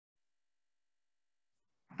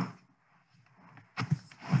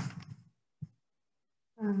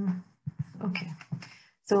Okay,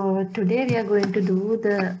 so today we are going to do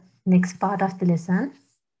the next part of the lesson,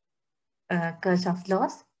 Kirchhoff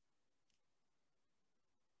laws.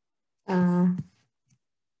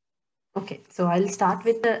 Okay, so I'll start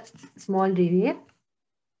with a small review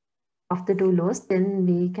of the two laws, then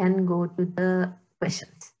we can go to the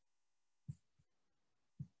questions.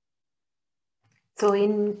 So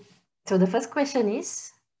the first question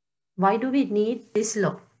is, why do we need this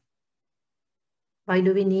law? Why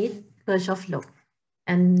do we need Kirchhoff law?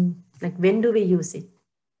 And like, when do we use it?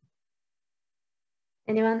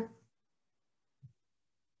 Anyone?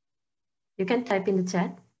 You can type in the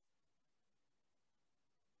chat.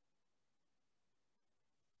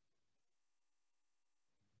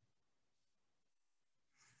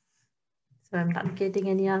 So I'm not getting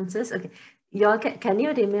any answers. Okay. Y'all, can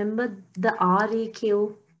you remember the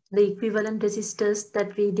REQ, the equivalent resistors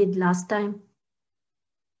that we did last time?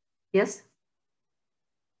 Yes?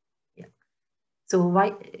 Yeah. So why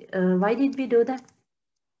did we do that?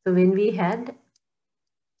 So when we had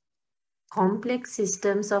complex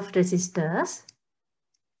systems of resistors,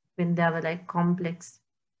 when there were like complex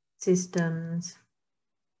systems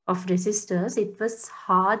of resistors, it was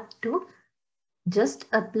hard to just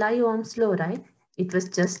apply Ohm's law, right? It was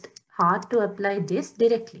just hard to apply this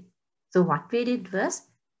directly. So what we did was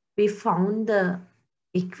we found the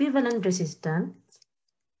equivalent resistance.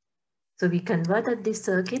 So we converted this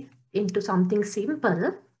circuit into something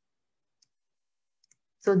simple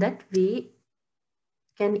so that we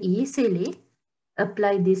can easily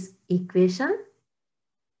apply this equation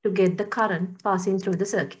to get the current passing through the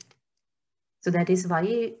circuit. So that is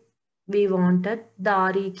why we wanted the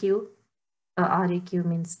REQ. REQ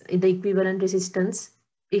means the equivalent resistance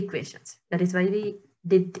equations. That is why we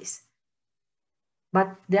did this.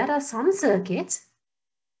 But there are some circuits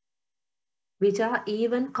which are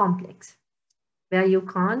even complex, where you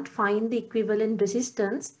can't find the equivalent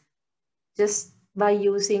resistance just by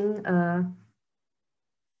using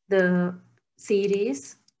the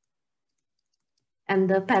series and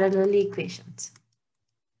the parallel equations.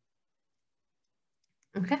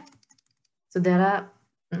 Okay, so there are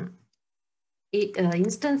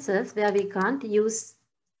instances where we can't use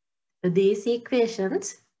these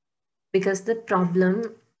equations because the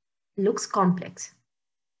problem looks complex.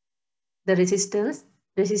 The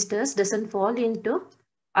resistors doesn't fall into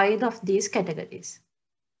either of these categories.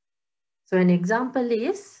 So an example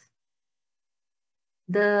is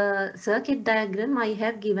the circuit diagram I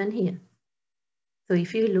have given here. So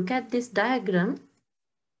if you look at this diagram,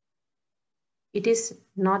 it is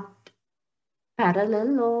not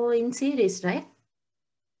parallel or in series, right?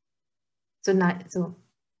 So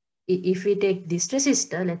if we take this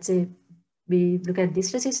resistor, let's say we look at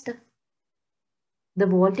this resistor, the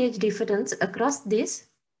voltage difference across this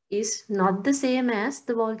is not the same as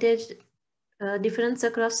the voltage difference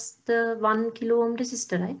across the 1 kilo ohm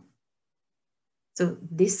resistor, right? So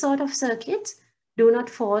this sort of circuits do not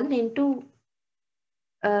fall into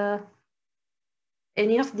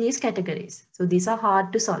any of these categories. So these are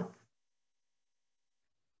hard to solve.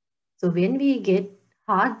 So when we get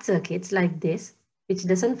hard circuits like this, which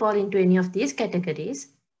doesn't fall into any of these categories,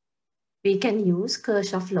 we can use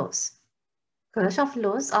Kirchhoff laws. Kirchhoff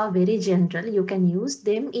laws are very general. You can use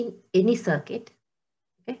them in any circuit.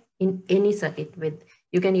 Okay, in any circuit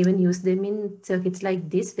you can even use them in circuits like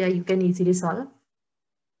this where you can easily solve,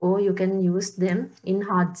 or you can use them in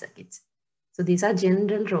hard circuits. So these are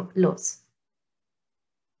general laws.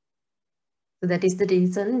 So that is the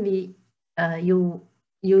reason you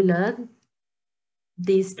learn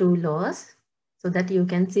these two laws so that you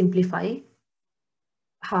can simplify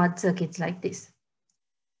hard circuits like this.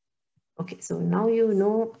 Okay, so now you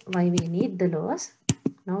know why we need the laws.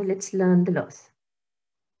 Now let's learn the laws.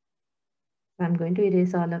 I'm going to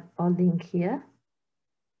erase all the ink here.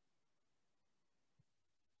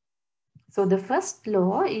 So the first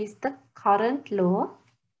law is the current law,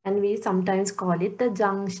 and we sometimes call it the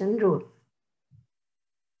junction rule.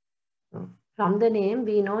 So from the name,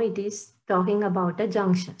 we know it is talking about a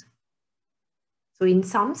junction. So in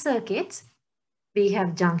some circuits, we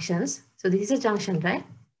have junctions. So this is a junction, right?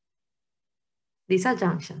 These are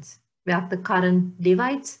junctions where the current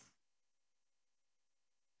divides.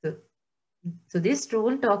 So this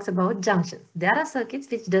rule talks about junctions. There are circuits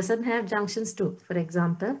which doesn't have junctions too. For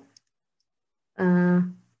example,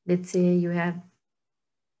 let's say you have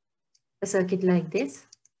a circuit like this.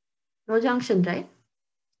 No junction, right?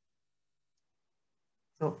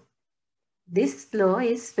 So this law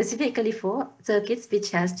is specifically for circuits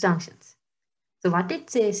which has junctions. So what it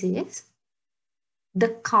says is the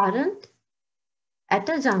current at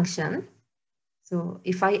a junction. So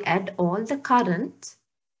if I add all the currents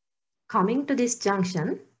coming to this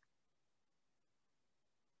junction,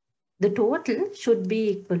 the total should be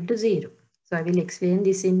equal to 0. So I will explain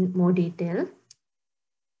this in more detail.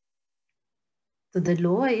 So the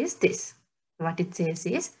law is this. What it says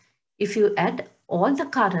is, if you add all the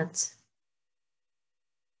currents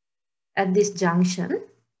at this junction,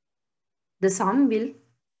 the sum will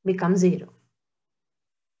become 0.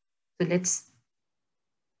 So let's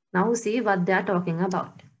now see what they are talking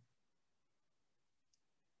about.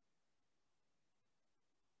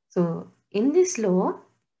 So in this law,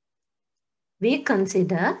 we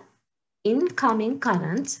consider incoming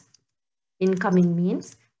currents. Incoming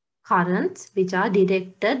means currents which are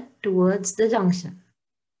directed towards the junction.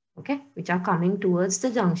 Okay, which are coming towards the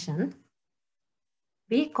junction.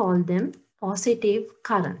 We call them positive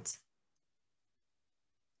currents.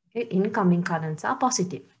 Okay, incoming currents are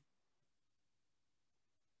positive.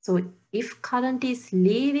 So if current is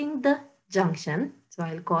leaving the junction, so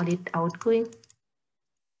I'll call it outgoing.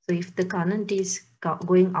 So if the current is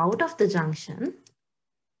going out of the junction,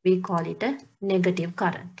 we call it a negative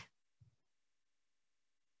current.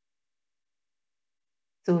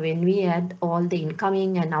 So when we add all the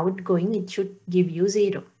incoming and outgoing, it should give you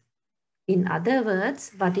 0. In other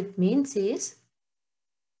words, what it means is,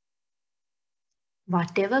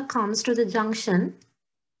 whatever comes to the junction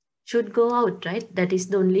should go out, right? That is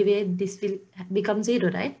the only way this will become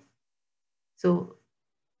 0, right? So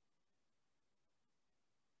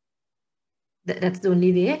that's the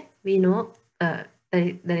only way we know, that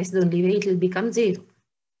is the only way it will become 0.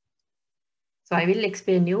 So I will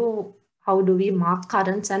explain you how do we mark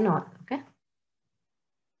currents and all, okay?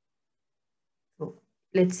 So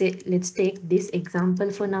let's take this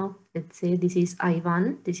example for now. Let's say this is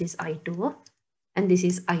I1, this is I2, and this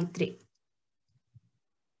is I3.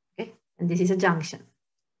 Okay, and this is a junction.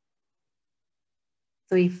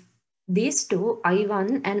 So if these two,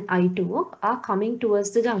 I1 and I2, are coming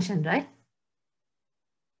towards the junction, right?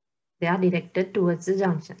 They are directed towards the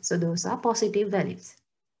junction. So those are positive values.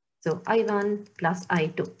 So I1 plus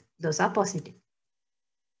I2, those are positive.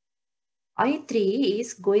 I3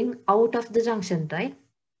 is going out of the junction, right?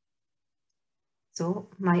 So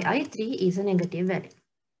my I3 is a negative value.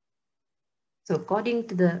 So according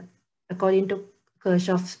to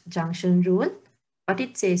Kirchhoff's junction rule, what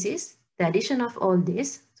it says is the addition of all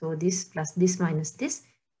this, so this plus this minus this,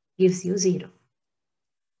 gives you 0.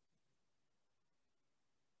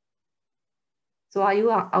 So are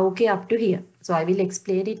you okay up to here? So I will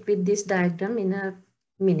explain it with this diagram in a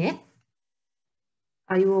minute.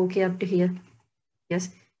 Are you okay up to here? Yes.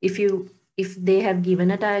 If they have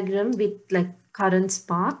given a diagram with like currents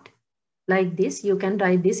marked like this, you can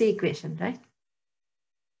write this equation, right?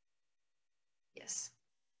 Yes.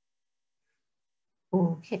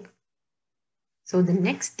 Okay. So the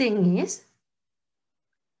next thing is,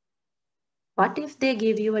 what if they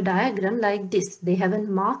give you a diagram like this? They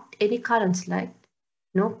haven't marked any currents, like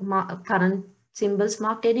no current symbols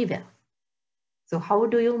marked anywhere. So how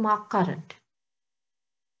do you mark current?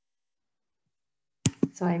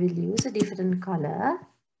 So I will use a different color.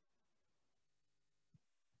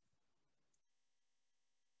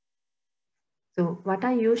 So what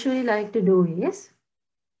I usually like to do is,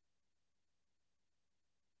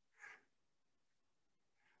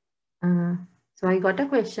 so I got a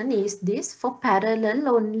question, is this for parallel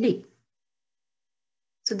only?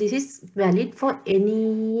 So this is valid for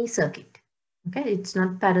any circuit. Okay, it's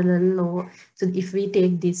not parallel or, so if we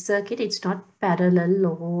take this circuit, it's not parallel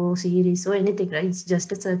or series or anything, right? It's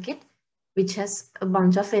just a circuit which has a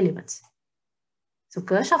bunch of elements. So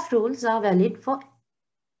Kirchhoff rules are valid for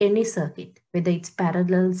any circuit, whether it's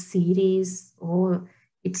parallel, series, or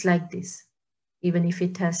it's like this. Even if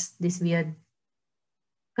it has this weird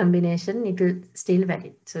combination, it will still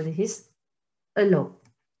valid. So this is a law.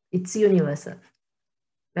 It's universal,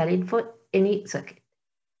 valid for any circuit.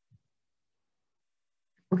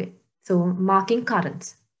 Okay, so marking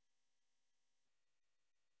currents.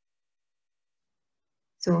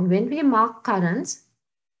 So when we mark currents,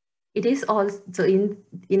 it is also in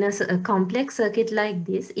a complex circuit like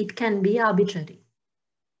this, it can be arbitrary,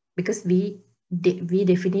 because we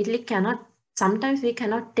definitely cannot, sometimes we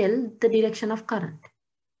cannot tell the direction of current.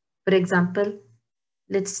 For example,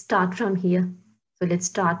 let's start from here. So let's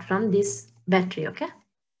start from this battery, okay?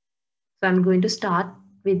 So I'm going to start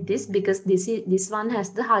with this because this one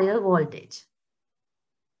has the higher voltage.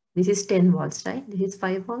 This is 10 volts, right? This is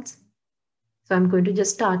 5 volts. So I'm going to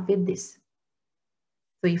just start with this.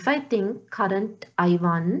 So if I think current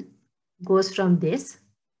I1 goes from this,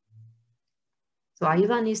 so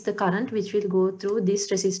I1 is the current which will go through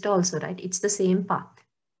this resistor also, right? It's the same path.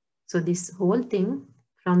 So this whole thing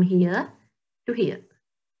from here to here.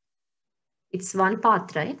 It's one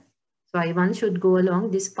path, right? So I1 should go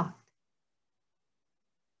along this path.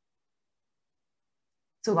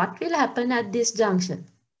 So what will happen at this junction?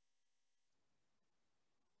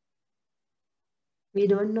 We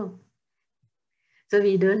don't know. So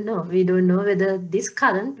we don't know. We don't know whether this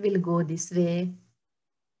current will go this way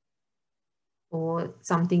or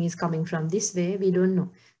something is coming from this way. We don't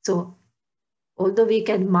know. So although we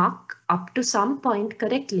can mark up to some point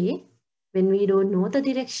correctly, when we don't know the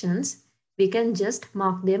directions, we can just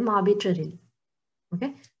mark them arbitrarily.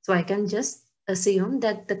 Okay. So I can just assume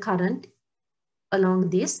that the current along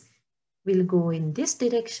this will go in this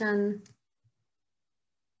direction.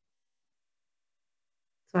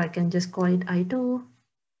 So I can just call it I2.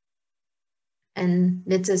 And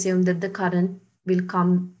let's assume that the current will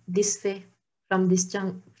come this way from this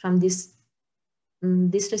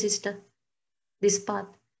this resistor, this path.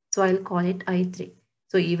 So I'll call it I3.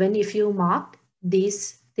 So even if you marked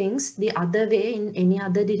these things the other way in any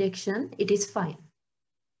other direction, it is fine.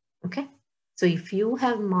 Okay. So if you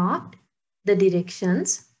have marked the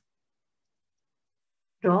directions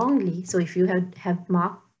wrongly, so if you have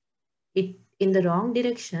marked it in the wrong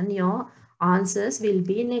direction, your answers will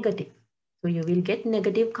be negative. So you will get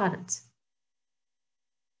negative currents.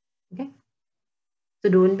 Okay. So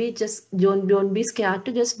don't be scared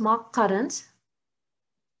to just mark currents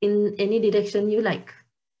in any direction you like.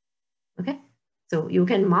 Okay. So you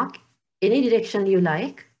can mark any direction you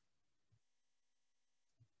like.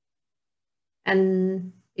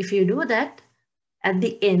 And if you do that, at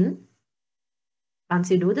the end, once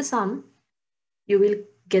you do the sum, you will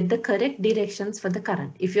get the correct directions for the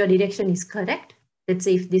current. If your direction is correct, let's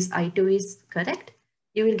say if this I2 is correct,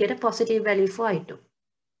 you will get a positive value for I2.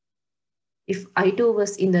 If I2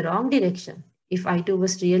 was in the wrong direction, if I2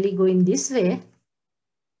 was really going this way,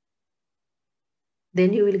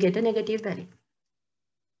 then you will get a negative value.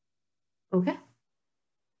 Okay.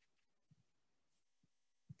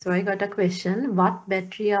 So I got a question, what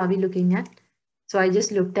battery are we looking at? So I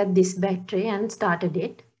just looked at this battery and started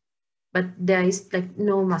it, but there is like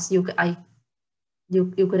no must. You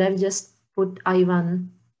could have just put I1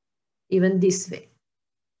 even this way.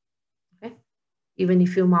 Okay. Even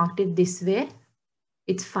if you marked it this way,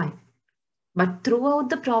 it's fine. But throughout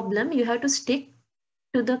the problem, you have to stick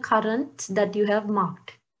to the currents that you have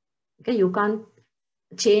marked. Okay. You can't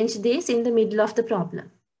change this in the middle of the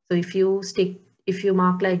problem. So if you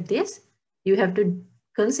mark like this, you have to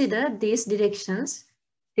consider these directions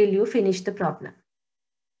till you finish the problem.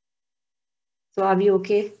 So are we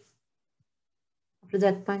okay up to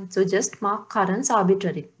that point? So just mark currents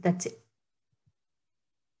arbitrarily. That's it.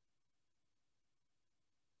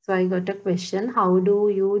 So I got a question. How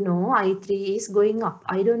do you know I3 is going up?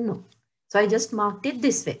 I don't know. So I just marked it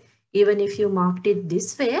this way. Even if you marked it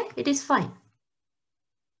this way, it is fine.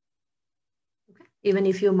 Okay. Even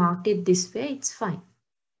if you marked it this way, it's fine.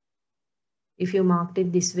 If you marked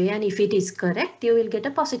it this way and if it is correct, you will get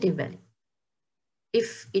a positive value.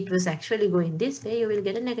 If it was actually going this way, you will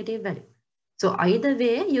get a negative value. So either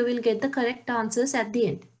way, you will get the correct answers at the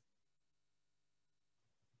end.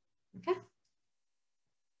 Okay.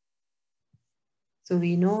 So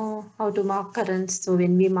we know how to mark currents. So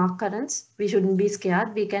when we mark currents, we shouldn't be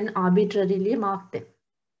scared. We can arbitrarily mark them.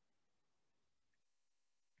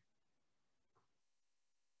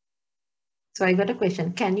 So I got a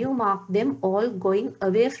question. Can you mark them all going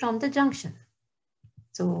away from the junction?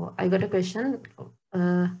 So I got a question.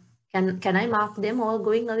 Can I mark them all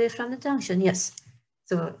going away from the junction? Yes.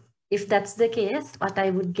 So if that's the case, what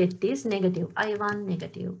I would get is negative I1,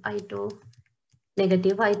 negative I2,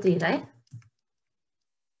 negative I3, right?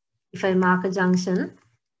 If I mark a junction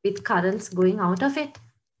with currents going out of it,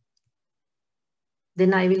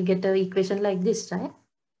 then I will get an equation like this, right?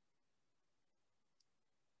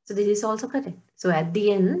 So this is also correct. So at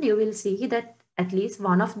the end, you will see that at least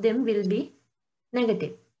one of them will be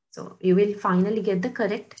negative. So you will finally get the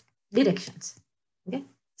correct directions. Okay.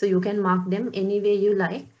 So you can mark them any way you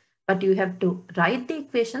like, but you have to write the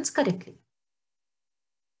equations correctly.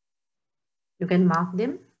 You can mark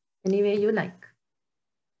them any way you like.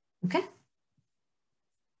 Okay.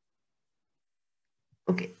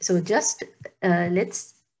 Okay. So just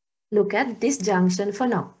let's look at this junction for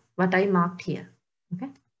now, what I marked here. Okay.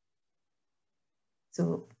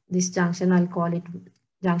 So this junction, I'll call it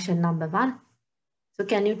junction number 1. So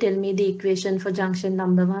can you tell me the equation for junction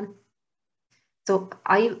number 1? So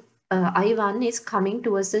I1 is coming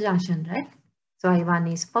towards the junction, right? So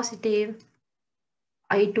I1 is positive.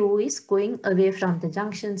 I2 is going away from the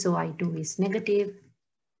junction. So I2 is negative.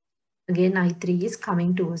 Again, I3 is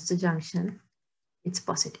coming towards the junction. It's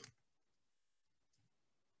positive.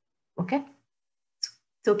 Okay.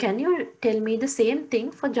 So can you tell me the same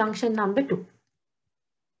thing for junction number 2?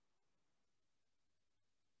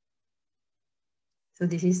 So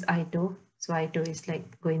this is I2. So I2 is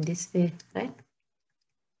like going this way, right?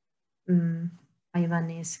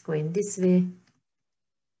 I1 is going this way.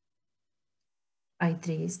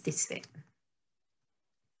 I3 is this way.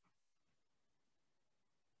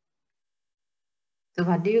 So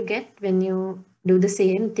what do you get when you do the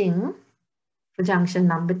same thing for junction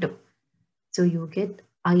number 2? So you get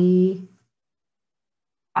I2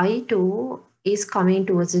 is coming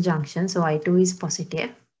towards the junction. So I2 is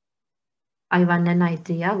positive. I1 and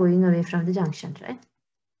I3 are going away from the junction, right?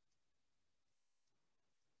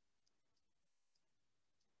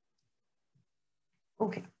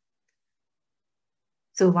 Okay.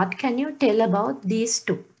 So what can you tell about these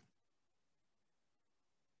two?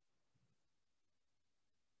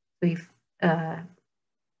 So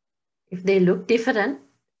if they look different,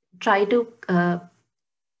 try to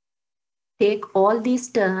take all these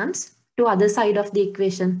terms to other side of the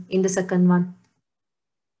equation in the second one.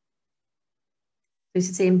 So it's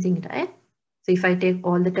the same thing, right? So if I take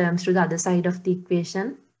all the terms to the other side of the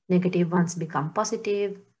equation, negative ones become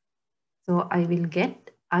positive. So I will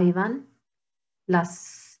get I1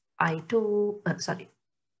 plus I2,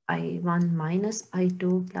 I1 minus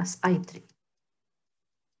I2 plus I3.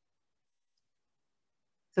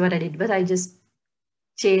 So what I did was I just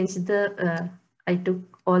changed the, I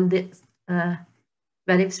took all the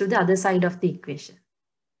variables to the other side of the equation.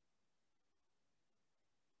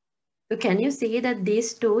 So can you see that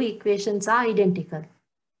these two equations are identical?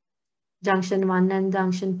 Junction 1 and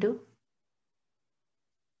junction 2?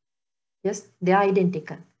 Yes, they are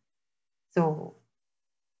identical. So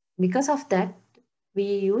because of that, we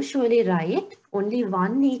usually write only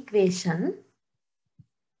one equation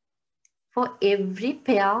for every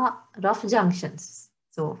pair of junctions.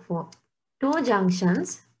 So for two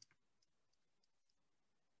junctions,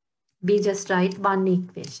 we just write one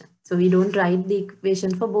equation. So we don't write the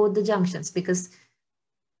equation for both the junctions because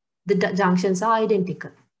the junctions are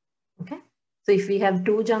identical. Okay. So if we have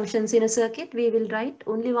two junctions in a circuit, we will write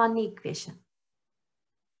only one equation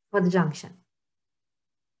for the junction.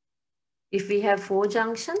 If we have four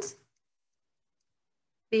junctions,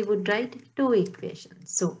 we would write two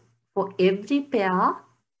equations. So for every pair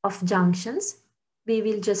of junctions, we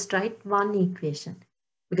will just write one equation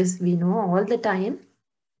because we know all the time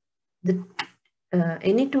that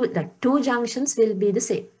any two junctions will be the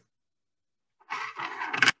same.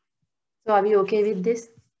 So are we okay with this?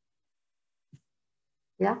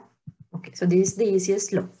 Yeah. Okay. So this is the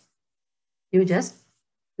easiest law. You just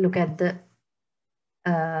look at the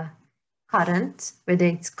currents, whether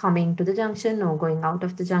it's coming to the junction or going out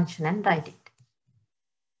of the junction, and write it.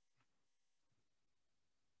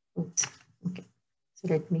 Oops. Okay. So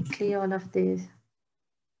let me clear all of this.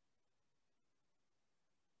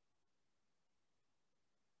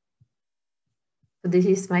 So this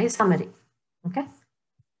is my summary. Okay.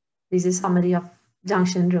 This is summary of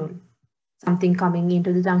junction rule. Something coming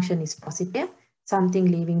into the junction is positive. Something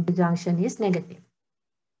leaving the junction is negative.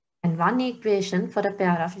 And one equation for a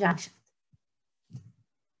pair of junctions.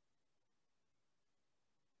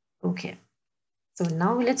 Okay. So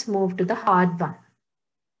now let's move to the hard one.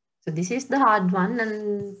 So this is the hard one,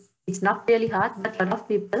 and it's not really hard, but a lot of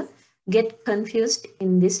people get confused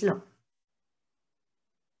in this law.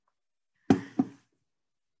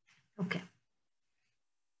 Okay.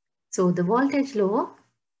 So the voltage law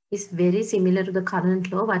is very similar to the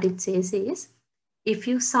current law. What it says is, if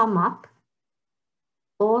you sum up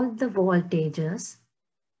all the voltages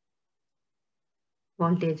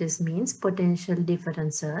means potential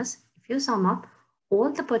differences. If you sum up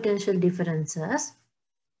all the potential differences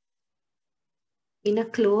in a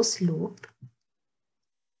closed loop,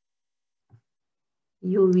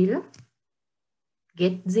 you will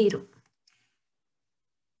get 0.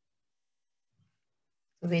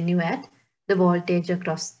 So when you add the voltage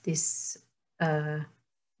across this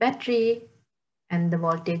battery and the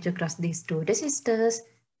voltage across these two resistors,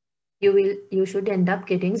 you should end up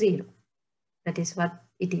getting 0. That is what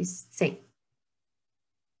it is saying.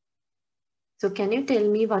 So can you tell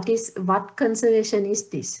me what conservation is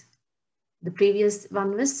this? The previous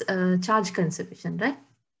one was charge conservation, right?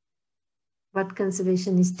 What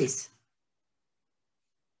conservation is this?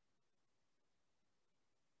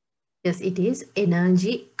 Yes, it is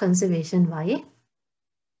energy conservation. Why?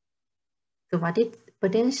 So what is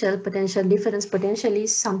potential difference? Potential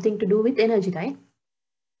is something to do with energy, right?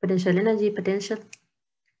 Potential energy, potential.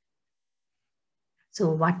 So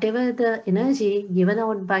whatever the energy given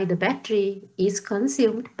out by the battery is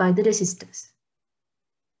consumed by the resistors.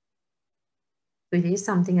 So it is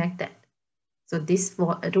something like that. So this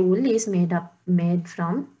rule is made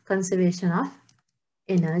from conservation of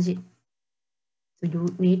energy. So you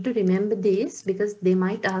need to remember this because they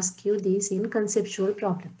might ask you these in conceptual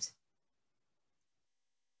problems.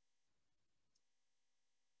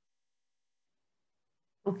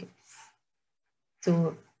 Okay.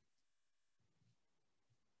 So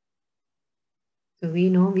we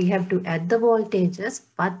know we have to add the voltages,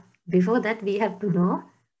 but before that we have to know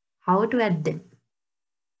how to add them.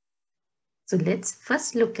 So let's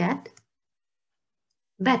first look at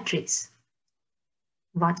batteries.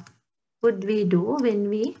 What would we do when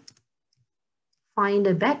we find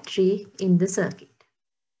a battery in the circuit?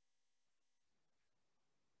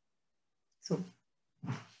 So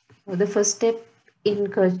the first step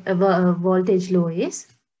in voltage law is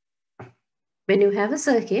when you have a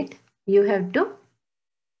circuit, you have to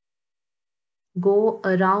go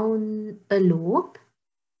around a loop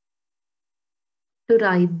to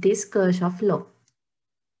write this Kirchhoff law.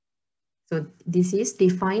 So this is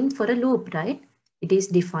defined for a loop, right? It is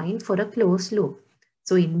defined for a closed loop.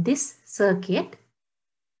 So in this circuit,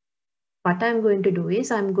 what I'm going to do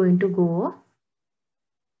is I'm going to go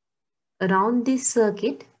around this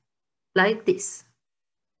circuit like this.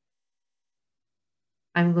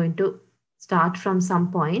 I'm going to start from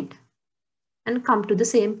some point and come to the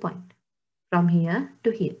same point from here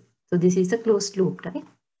to here. So this is a closed loop, right?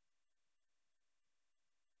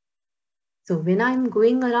 So when I'm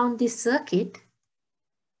going around this circuit,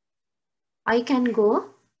 I can go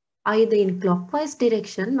either in clockwise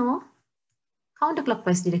direction or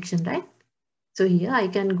counterclockwise direction, right? So here I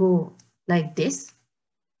can go like this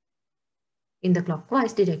in the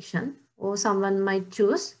clockwise direction, or someone might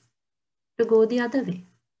choose to go the other way.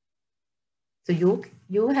 So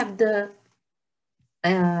you have the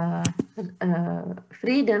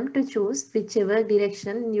freedom to choose whichever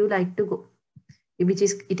direction you like to go,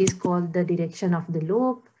 it is called the direction of the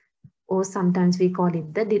loop, or sometimes we call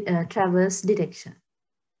it the traverse direction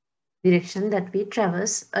that we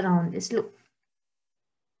traverse around this loop.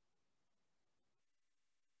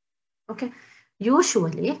 Okay,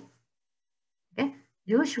 usually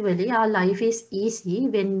our life is easy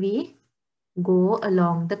when we go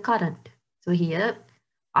along the current. So here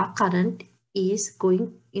our current is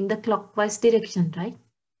going in the clockwise direction, right?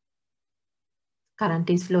 Current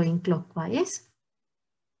is flowing clockwise.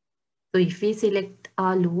 So if we select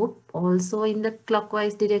our loop also in the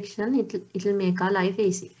clockwise direction, it will make our life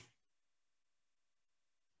easy.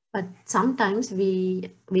 But sometimes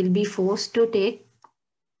we will be forced to take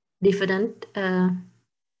different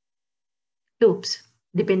loops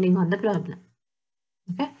depending on the problem.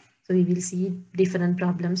 Okay, so we will see different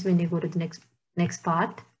problems when you go to the next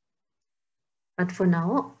part. But for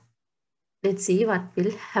now, let's see what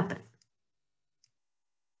will happen.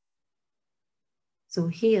 So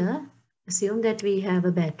here, assume that we have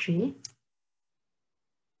a battery.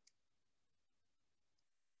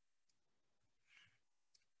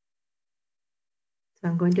 So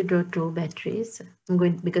I'm going to draw two batteries.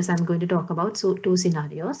 Because I'm going to talk about two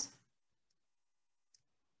scenarios.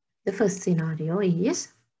 The first scenario is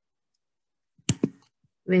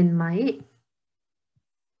when my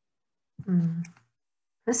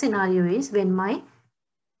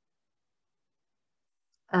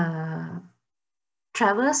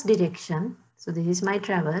traverse direction. So this is my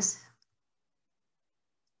traverse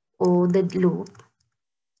or the loop.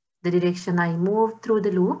 The direction I move through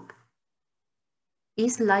the loop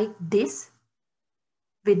is like this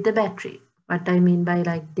with the battery. What I mean by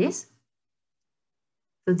like this.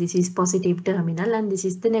 So this is positive terminal and this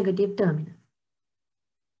is the negative terminal.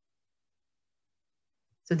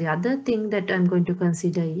 So the other thing that I'm going to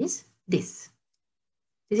consider is this.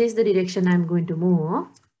 This is the direction I'm going to move.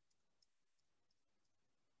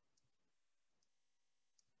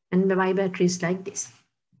 And my battery is like this.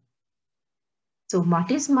 So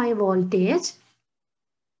what is my voltage?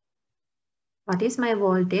 What is my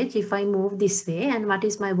voltage if I move this way? And what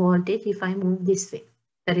is my voltage if I move this way?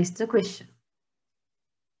 That is the question.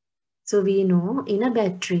 So we know in a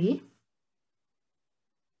battery,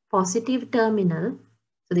 positive terminal,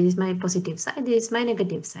 so this is my positive side, this is my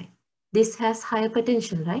negative side. This has higher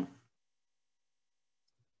potential, right?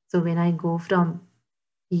 So when I go from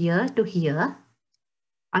here to here,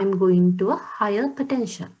 I'm going to a higher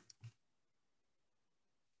potential.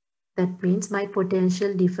 That means my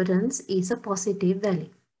potential difference is a positive value.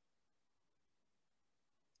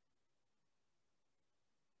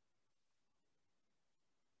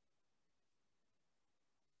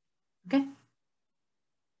 Okay.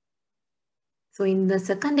 So in the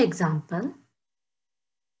second example,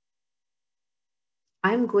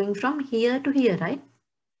 I'm going from here to here, right?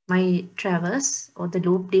 My traverse or the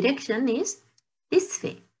loop direction is this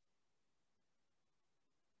way.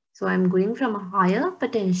 So I'm going from a higher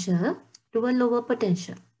potential to a lower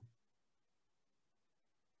potential.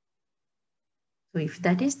 So if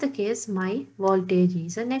that is the case, my voltage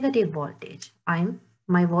is a negative voltage.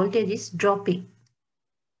 My voltage is dropping.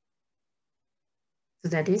 So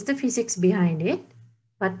that is the physics behind it.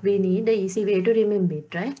 But we need an easy way to remember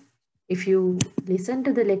it, right? If you listen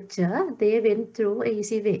to the lecture, they went through an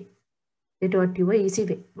easy way. They taught you an easy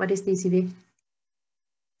way. What is the easy way?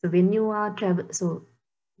 So when you are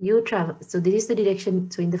you travel. So this is the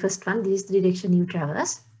direction. So in the first one, this is the direction you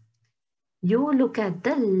traverse. You look at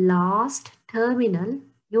the last terminal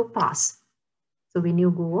you pass. So when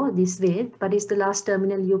you go this way, what is the last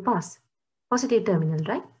terminal you pass? Positive terminal,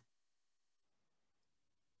 right?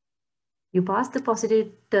 You pass the positive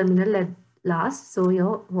terminal at last, so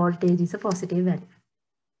your voltage is a positive value.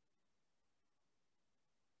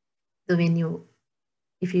 So when you,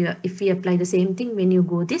 if we apply the same thing, when you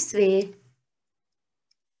go this way,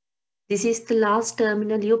 this is the last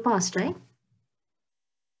terminal you passed, right?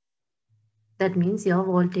 That means your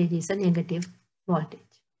voltage is a negative voltage.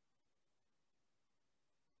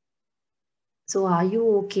 So are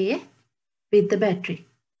you okay with the battery?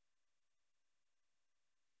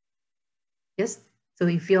 Yes. So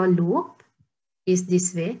if your loop is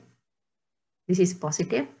this way, this is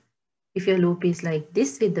positive. If your loop is like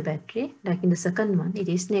this with the battery, like in the second one, it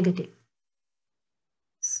is negative.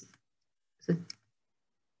 So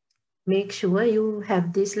make sure you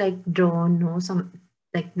have this like drawn or some,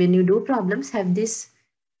 like when you do problems, have this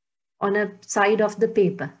on a side of the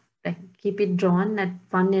paper, like keep it drawn at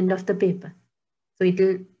one end of the paper. So it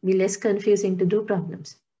will be less confusing to do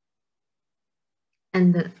problems.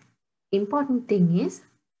 And the important thing is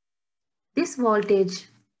this voltage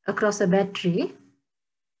across a battery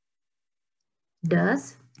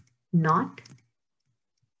does not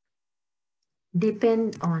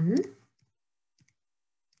depend on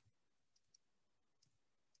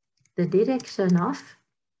the direction of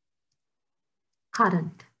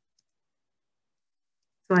current.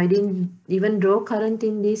 So I didn't even draw current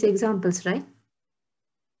in these examples, right?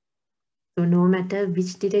 So no matter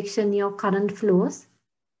which direction your current flows,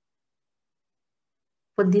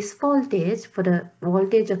 for this voltage, for the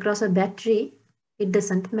voltage across a battery, it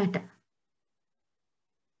doesn't matter.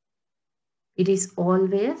 It is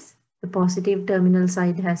always the positive terminal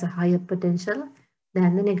side has a higher potential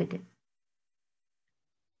than the negative.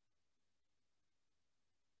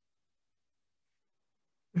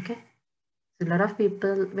 Okay. So a lot of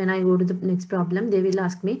people, when I go to the next problem, they will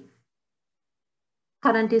ask me,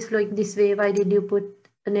 current is flowing this way, why did you put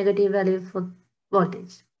a negative value for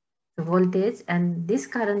voltage? So voltage and this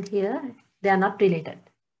current here, they are not related.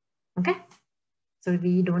 Okay. So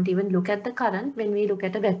we don't even look at the current when we look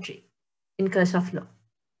at a battery in Kirchhoff law.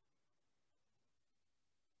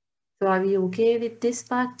 So are we okay with this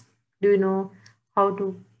part? Do you know how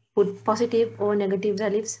to put positive or negative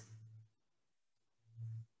values?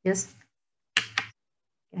 Yes.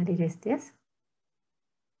 Can I erase this?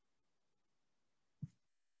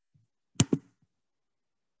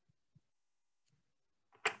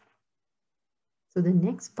 So the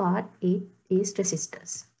next part is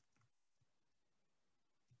resistors.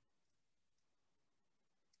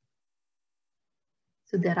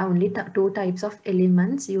 So there are only two types of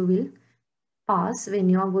elements you will pass when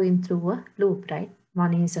you are going through a loop, right?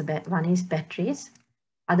 One is batteries,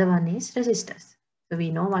 other one is resistors. So we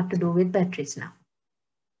know what to do with batteries now.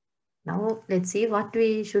 Now let's see what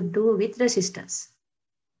we should do with resistors.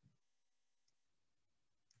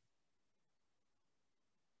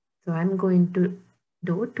 So I'm going to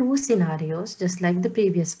do two scenarios just like the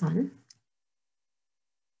previous one.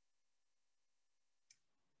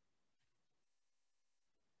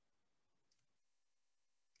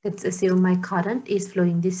 Let's assume my current is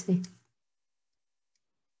flowing this way.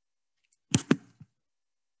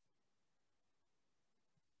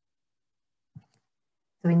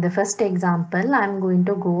 So in the first example, I'm going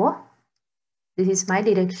to go, this is my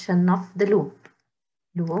direction of the loop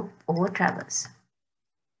or traverse.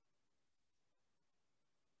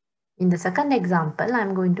 In the second example,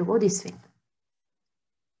 I'm going to go this way.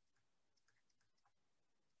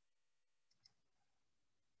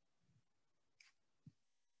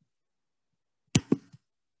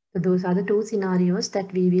 So those are the two scenarios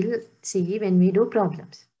that we will see when we do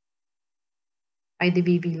problems. Either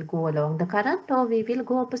we will go along the current or we will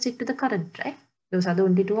go opposite to the current, right? Those are the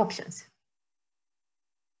only two options.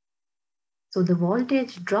 So the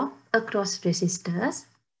voltage drop across resistors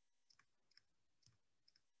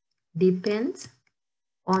depends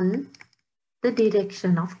on the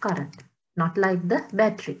direction of current, not like the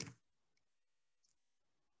battery.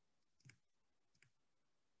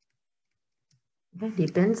 Okay,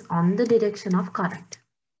 depends on the direction of current.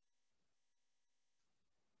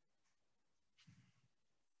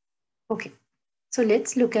 Okay, so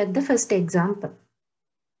let's look at the first example.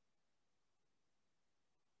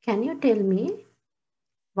 Can you tell me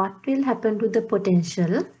what will happen to the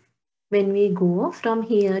potential when we go from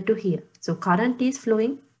here to here? So current is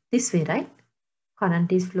flowing this way, right?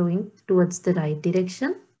 Current is flowing towards the right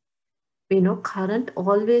direction. We know current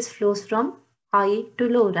always flows from high to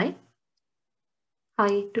low, right?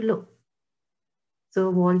 High to low.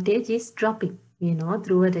 So voltage is dropping. We know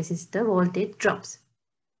through a resistor, voltage drops.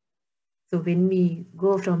 So when we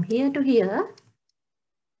go from here to here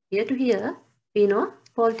to here, we know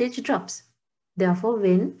voltage drops. Therefore,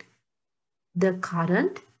 when the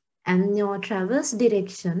current and your traverse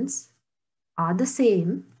directions are the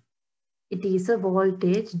same, it is a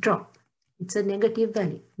voltage drop. It's a negative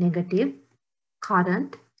value. Negative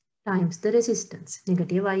current times the resistance,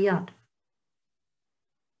 negative IR.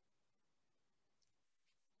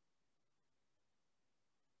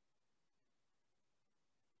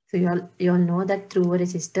 So you all know that through a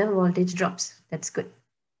resistor, voltage drops. That's good.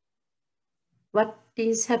 What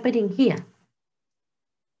is happening here?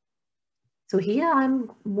 So here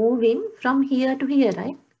I'm moving from here to here,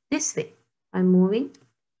 right? This way. I'm moving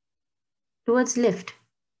towards left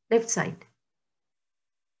side.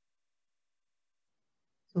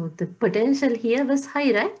 So the potential here was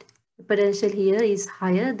high, right? The potential here is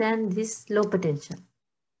higher than this low potential.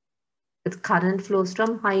 The current flows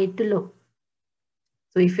from high to low.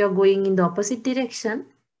 So if you're going in the opposite direction,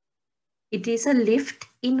 it is a lift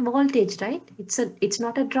in voltage, right? It's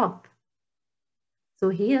not a drop. So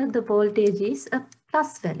here the voltage is a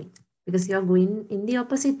plus value because you are going in the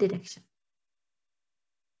opposite direction.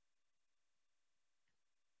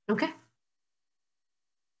 Okay.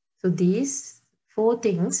 So these four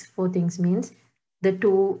things means the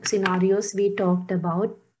two scenarios we talked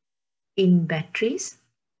about in batteries,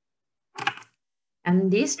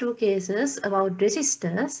 and these two cases about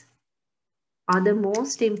resistors are the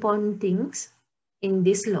most important things in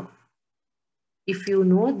this law. If you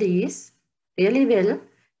know this really well,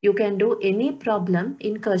 you can do any problem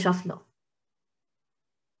in Kirchhoff law.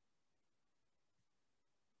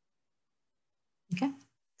 Okay.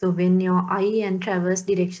 So when your I and traverse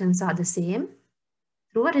directions are the same,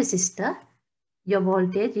 through a resistor, your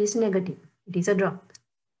voltage is negative. It is a drop.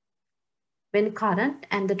 When current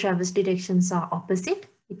and the traverse directions are opposite,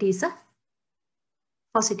 it is a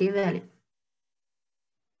positive value.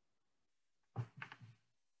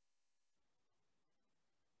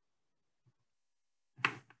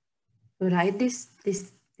 So write this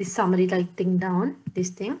summary like thing down, this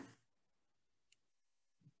thing,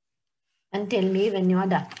 and tell me when you are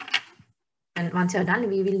done. And once you're done,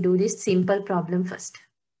 we will do this simple problem first,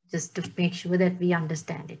 just to make sure that we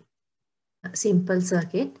understand it. A simple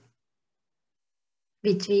circuit,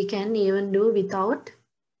 which we can even do without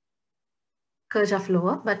Kirchhoff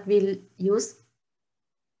law, but we'll use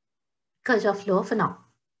Kirchhoff law for now.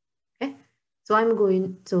 Okay.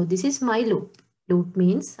 So this is my loop. Loop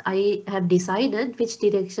means I have decided which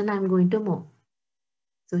direction I'm going to move.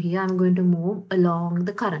 So here I'm going to move along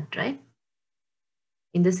the current, right?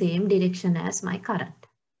 In the same direction as my current.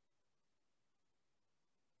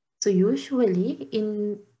 So usually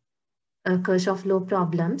in Kirchhoff law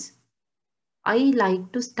problems, I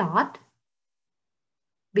like to start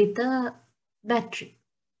with a battery.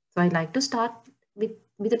 So I like to start with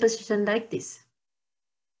a position like this.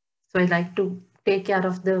 So I like to take care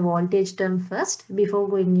of the voltage term first before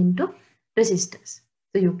going into resistors.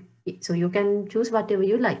 So you can choose whatever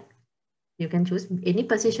you like. You can choose any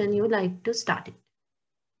position you like to start it.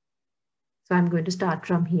 So I'm going to start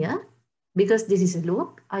from here. Because this is a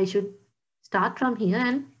loop, I should start from here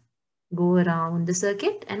and go around the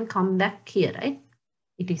circuit and come back here, right?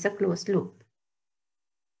 It is a closed loop.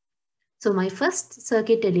 So my first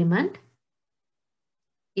circuit element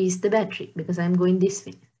is the battery because I'm going this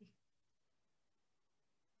way.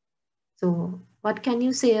 So what can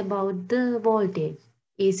you say about the voltage?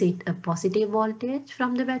 Is it a positive voltage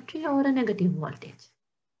from the battery or a negative voltage?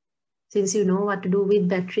 Since you know what to do with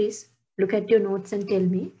batteries, look at your notes and tell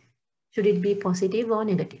me, should it be positive or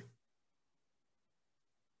negative?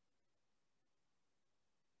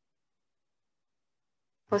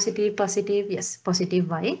 Positive, yes, positive.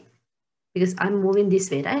 Why? Because I'm moving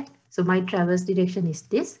this way, right? So my traverse direction is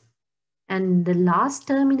this. And the last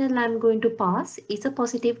terminal I'm going to pass is a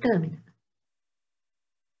positive terminal.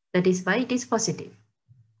 That is why it is positive.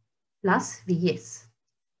 Plus Vs.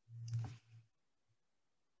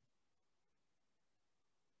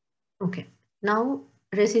 Okay. Now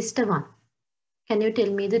resistor 1. Can you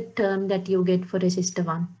tell me the term that you get for resistor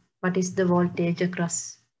 1? What is the voltage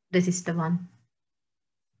across resistor 1?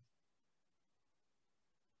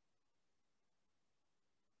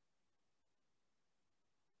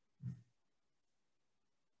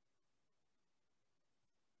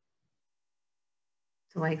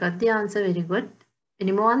 So I got the answer, very good.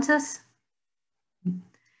 Any more answers?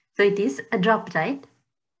 So it is a drop, right?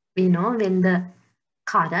 We know when the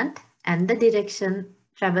current and the direction,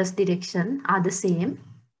 traverse direction are the same,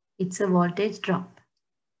 it's a voltage drop.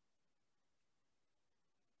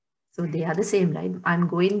 So they are the same, right? I'm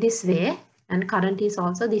going this way and current is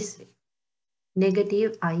also this way.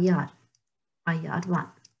 Negative IR, IR1.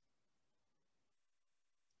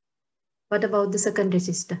 What about the second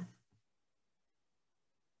resistor?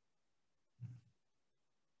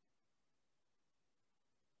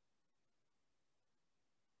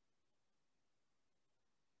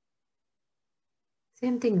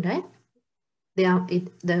 Same thing, right?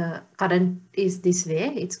 The current is this way,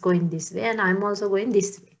 it's going this way, and I'm also going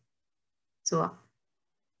this way. So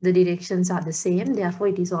the directions are the same, therefore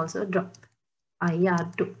it is also a drop,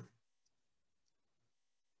 IR2.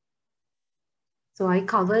 So I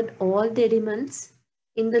covered all the elements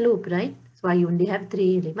in the loop, right? So I only have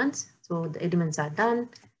 3 elements. So the elements are done.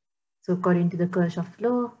 So according to the Kirchhoff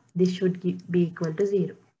law, this should be equal to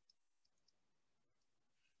 0.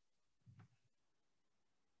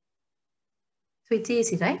 So it's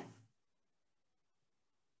easy, right?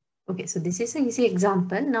 Okay, so this is an easy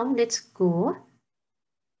example. Now let's go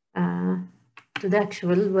to the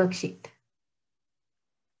actual worksheet.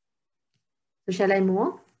 So shall I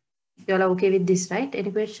move? You all are okay with this, right?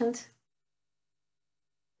 Any questions?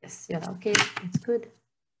 Yes, you're okay. That's good.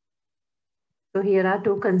 So here are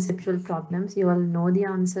 2 conceptual problems. You all know the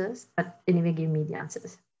answers, but anyway, give me the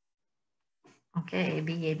answers. Okay, A,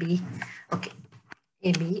 B, A, B. Okay,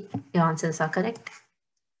 A, B, your answers are correct.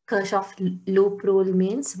 Kirchhoff loop rule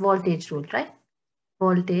means voltage rule, right?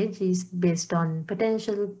 Voltage is based on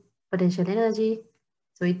potential energy.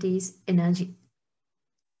 So it is energy.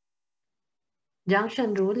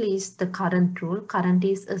 Junction rule is the current rule. Current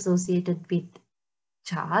is associated with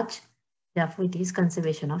charge. Therefore, it is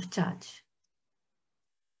conservation of charge.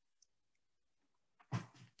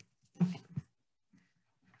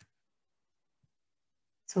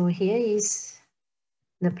 So here is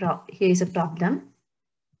a problem.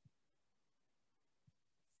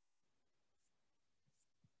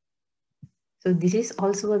 So this is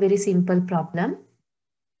also a very simple problem,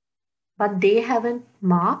 but they haven't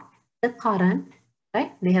marked the current,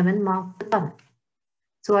 right? They haven't marked the current.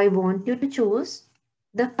 So I want you to choose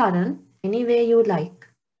the current any way you like.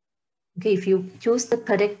 Okay, if you choose the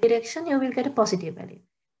correct direction, you will get a positive value.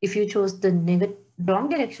 If you choose the wrong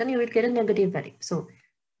direction, you will get a negative value. So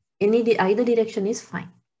either direction is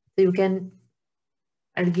fine. So you can,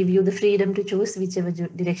 I'll give you the freedom to choose whichever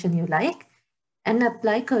direction you like and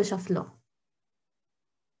apply Kirchhoff law.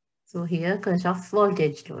 So here Kirchhoff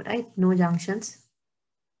voltage law, right? No junctions,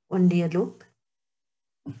 only a loop.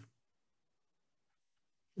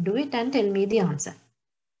 Do it and tell me the answer.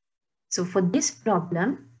 So for this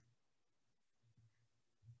problem,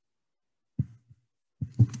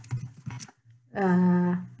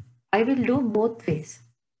 I will do both ways,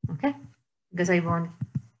 okay? Because I want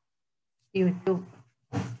you to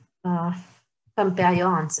compare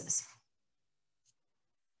your answers.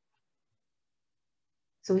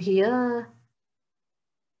 So here,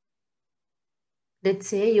 let's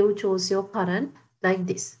say you chose your current like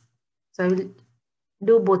this. So I will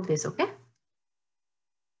do both ways, okay?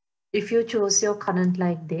 If you chose your current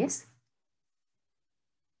like this,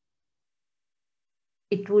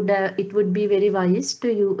 it would be very wise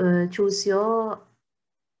to choose your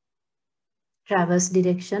traverse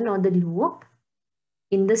direction or the loop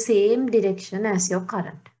in the same direction as your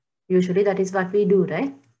current. Usually that is what we do,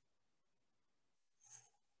 right?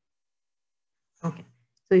 Okay.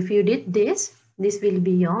 So if you did this will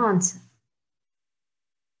be your answer.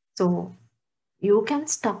 So you can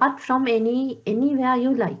start from anywhere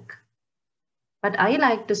you like. But I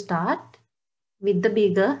like to start with the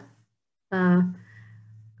bigger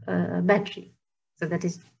battery. So that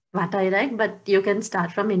is what I like, but you can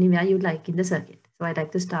start from anywhere you like in the circuit. So I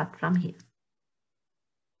like to start from here.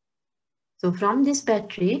 So from this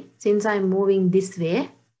battery, since I'm moving this way,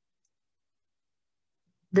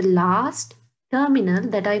 the last terminal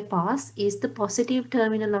that I pass is the positive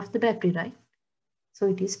terminal of the battery, right? So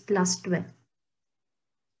it is plus 12.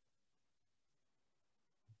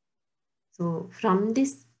 So from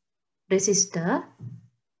this resistor,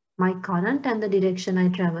 my current and the direction I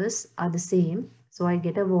traverse are the same. So I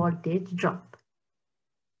get a voltage drop.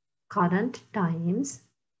 Current times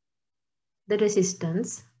the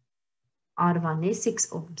resistance R1 is 6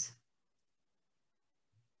 ohms.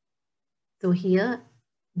 So here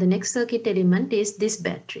the next circuit element is this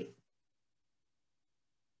battery.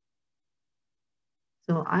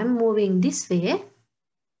 So I'm moving this way.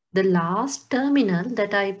 The last terminal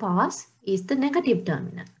that I pass is the negative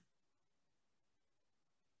terminal.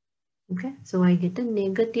 Okay, so I get a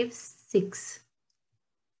negative 6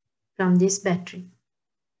 from this battery.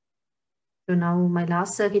 So now my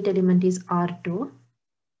last circuit element is R2.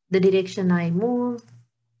 The direction I move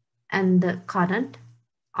and the current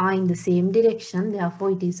are in the same direction.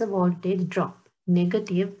 Therefore, it is a voltage drop.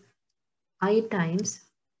 Negative I times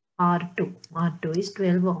R2. R2 is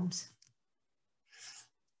 12 ohms.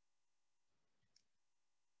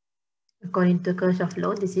 According to the Kirchhoff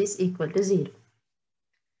law, this is equal to 0.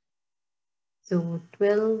 So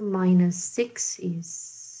 12 minus 6 is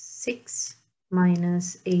 6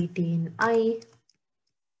 minus 18I.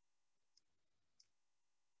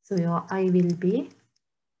 So your I will be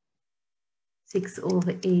 6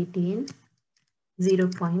 over 18,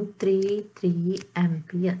 0.33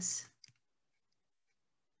 amperes.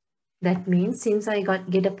 That means since I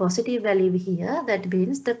get a positive value here, that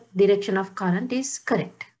means the direction of current is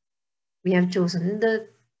correct. We have chosen the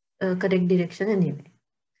correct direction anyway.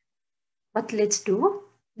 But let's do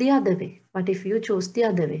the other way. What if you choose the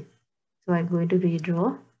other way? So I'm going to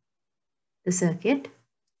redraw the circuit.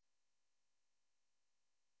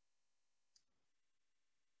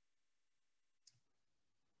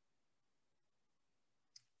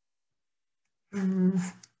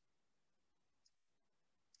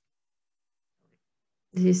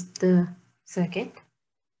 This is the circuit.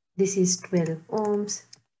 This is 12 ohms.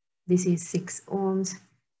 This is 6 ohms.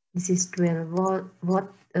 This is 12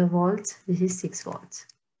 volts. This is 6 volts.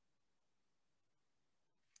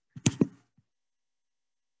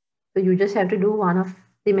 So you just have to do one of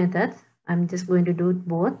the methods. I'm just going to do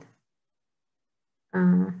both.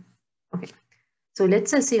 Okay. So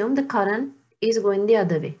let's assume the current is going the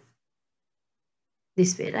other way.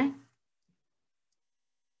 This way, right?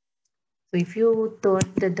 So if you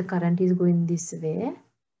thought that the current is going this way,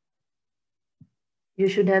 you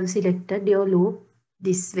should have selected your loop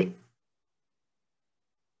this way.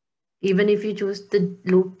 Even if you choose the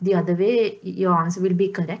loop the other way, your answer will be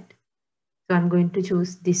correct. So I'm going to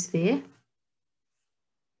choose this way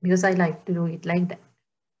because I like to do it like that.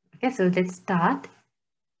 Okay, so let's start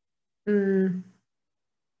with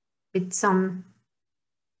some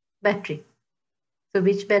battery. So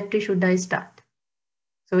which battery should I start?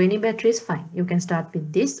 So any battery is fine. You can start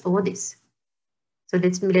with this or this. So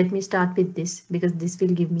let me start with this because this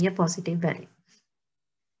will give me a positive value.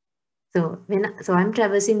 So I'm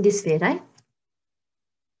traversing this way, right?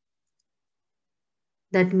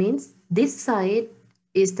 That means this side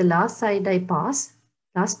is the last side I pass.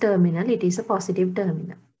 Last terminal, it is a positive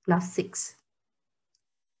terminal, plus 6.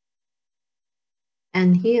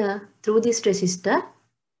 And here, through this resistor,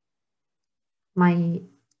 my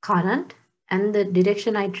current and the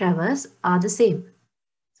direction I traverse are the same.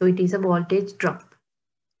 So it is a voltage drop.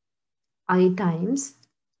 I times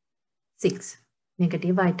 6,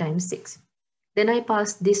 negative I times 6. Then I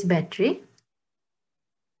pass this battery.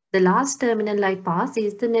 The last terminal I pass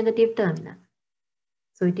is the negative terminal.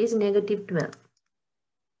 So it is negative 12.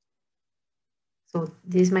 So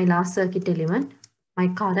this is my last circuit element. My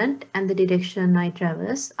current and the direction I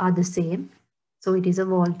traverse are the same. So it is a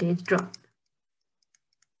voltage drop.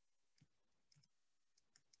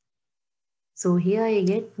 So here I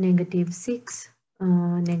get negative 6,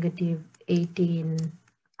 negative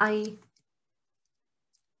 18I.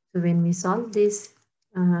 So when we solve this,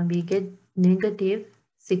 we get negative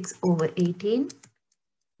 6 over 18,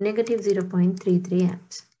 negative 0.33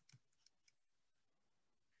 amps.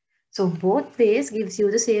 So both ways gives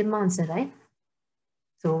you the same answer, right?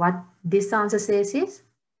 So what this answer says is,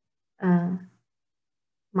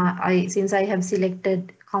 since I have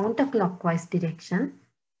selected counterclockwise direction,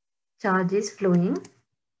 charge is flowing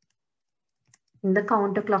in the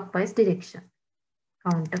counterclockwise direction,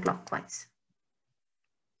 counterclockwise.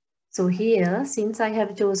 So here, since I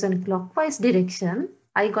have chosen clockwise direction,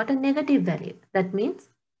 I got a negative value. That means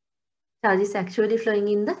charge is actually flowing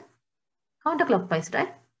in the counterclockwise,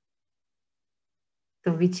 right?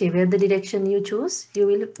 So whichever the direction you choose, you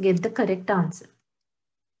will get the correct answer.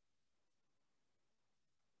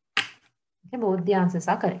 Okay, both the answers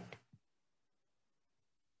are correct.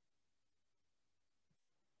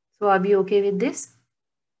 So are we okay with this?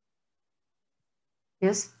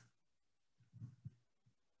 Yes?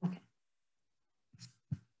 Okay.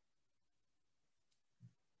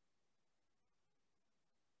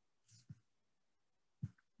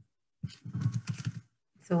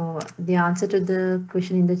 So the answer to the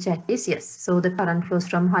question in the chat is yes. So the current flows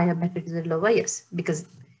from higher battery to the lower, yes, because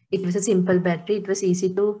it was a simple battery. It was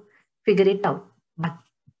easy to figure it out. But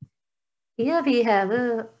here we have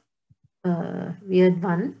a weird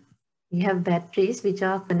one. We have batteries which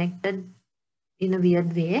are connected in a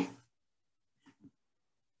weird way.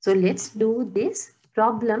 So let's do this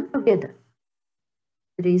problem together.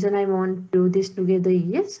 The reason I want to do this together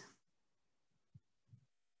is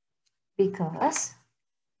because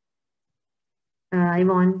I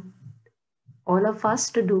want all of us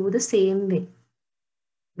to do the same way,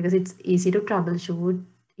 because it's easy to troubleshoot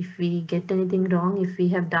if we get anything wrong, if we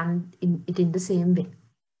have done it in the same way.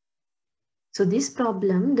 So this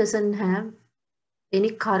problem doesn't have any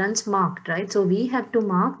currents marked, right? So we have to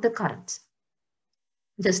mark the currents,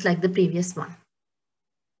 just like the previous one.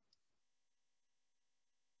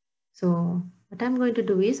 So what I'm going to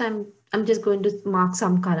do is I'm just going to mark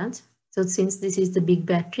some currents. So since this is the big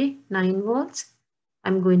battery, 9 volts,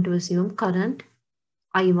 I'm going to assume current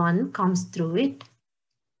I1 comes through it,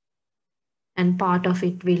 and part of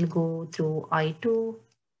it will go through I2,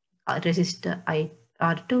 resistor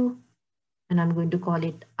R2, and I'm going to call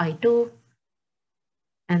it I2,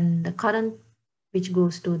 and the current which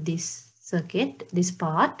goes to this circuit, this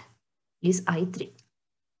part, is I3.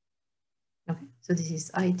 Okay, so this is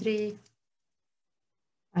I3,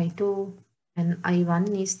 I2, and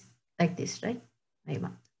I1 is like this, right?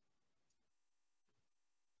 I1.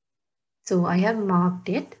 So I have marked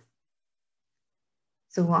it.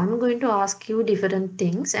 So I'm going to ask you different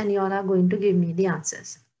things and you all are going to give me the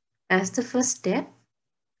answers. As the first step,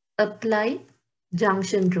 apply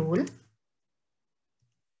junction rule,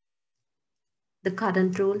 the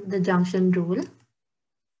current rule, the junction rule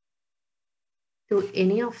to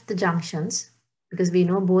any of the junctions, because we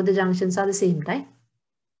know both the junctions are the same, right?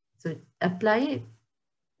 So apply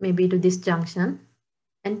maybe to this junction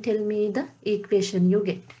and tell me the equation you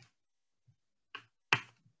get.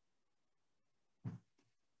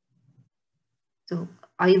 So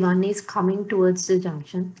I1 is coming towards the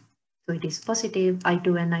junction. So it is positive.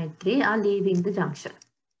 I2 and I3 are leaving the junction.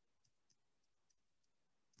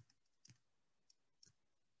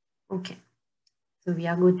 Okay. So we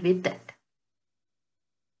are good with that.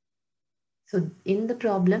 So in the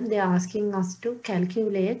problem, they are asking us to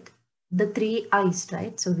calculate the 3 I's,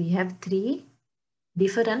 right? So we have 3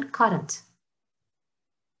 different currents.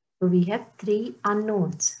 So we have 3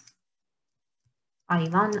 unknowns.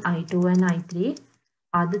 I1, I2 and I3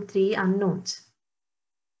 are the 3 unknowns.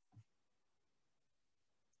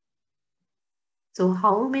 So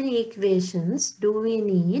how many equations do we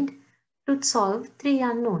need to solve 3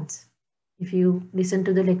 unknowns? If you listen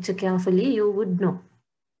to the lecture carefully, you would know.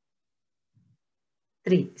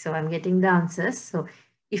 3. So I'm getting the answers. So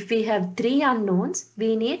if we have 3 unknowns,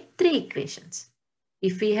 we need 3 equations.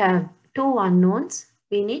 If we have 2 unknowns,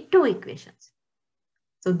 we need 2 equations.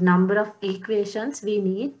 So the number of equations we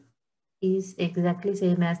need is exactly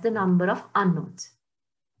same as the number of unknowns.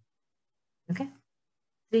 Okay.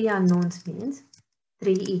 3 unknowns means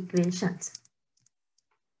 3 equations.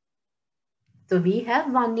 So we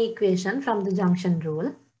have 1 equation from the junction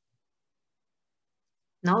rule.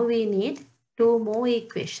 Now we need 2 more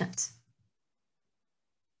equations.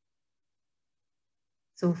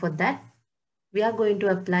 So for that, we are going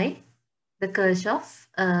to apply the Kirchhoff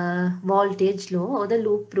voltage law or the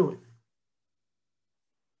loop rule.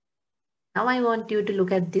 Now I want you to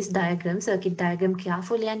look at this diagram, circuit diagram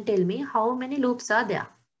carefully and tell me how many loops are there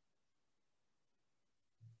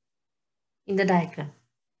in the diagram.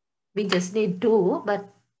 We just need 2, but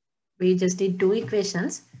we just need 2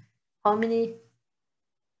 equations. How many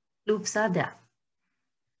loops are there?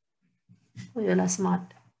 Oh, you all are smart.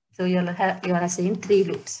 So you all are saying 3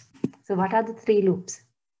 loops. So what are the 3 loops?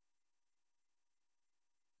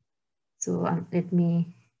 So let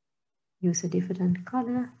me use a different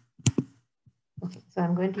color. Okay, so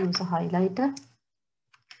I'm going to use a highlighter.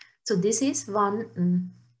 So this is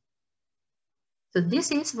one. So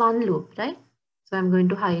this is one loop, right? So I'm going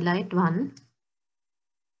to highlight one.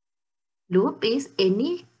 Loop is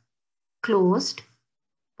any closed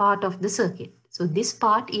part of the circuit. So this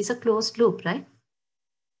part is a closed loop, right?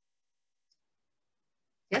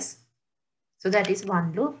 Yes. So that is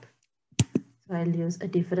one loop. So I'll use a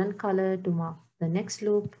different color to mark the next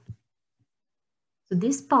loop. So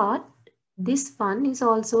this part, this one is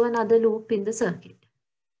also another loop in the circuit.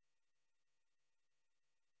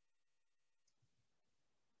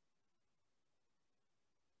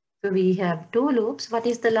 So we have 2 loops. What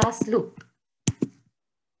is the last loop?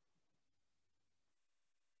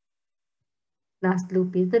 Last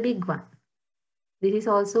loop is the big one. This is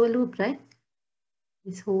also a loop, right?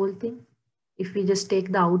 This whole thing if we just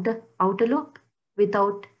take the outer loop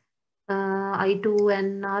without I2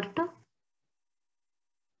 and R2,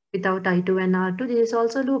 without I2 and R2, this is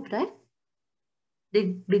also loop, right?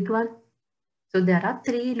 Big one. So there are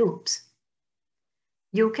 3 loops.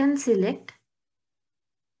 You can select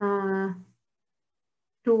 2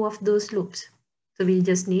 of those loops. So we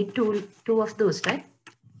just need two of those, right?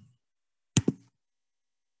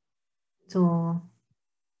 So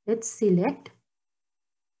let's select.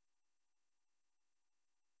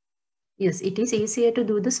 Yes, it is easier to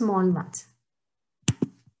do the small ones.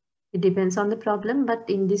 It depends on the problem, but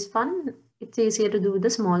in this one, it's easier to do the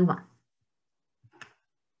small one.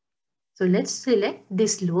 So let's select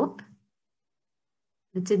this loop.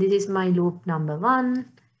 Let's say this is my loop number 1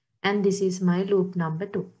 and this is my loop number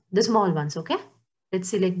 2. The small ones, okay? Let's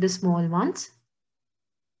select the small ones.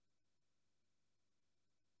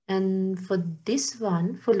 And for this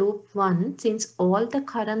one, for loop 1, since all the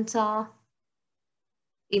currents are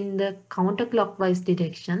in the counterclockwise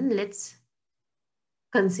direction, let's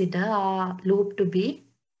consider our loop to be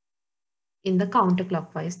in the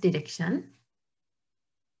counterclockwise direction.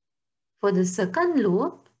 For the second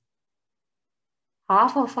loop,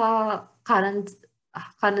 half of our currents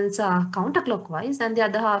are counterclockwise and the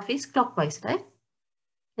other half is clockwise, right?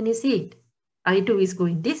 Can you see it? I2 is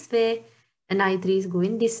going this way and I3 is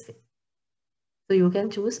going this way. So you can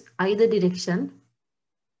choose either direction.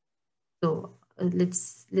 So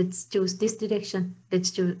let's choose this direction.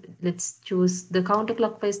 Let's choose the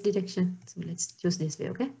counterclockwise direction. So let's choose this way,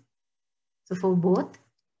 okay? So for both,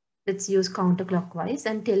 let's use counterclockwise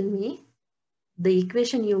and tell me the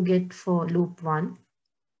equation you get for loop 1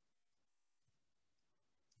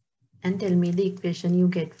 and tell me the equation you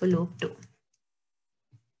get for loop 2.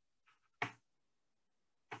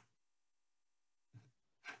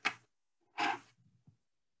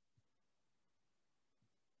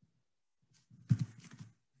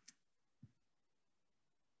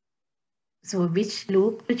 So which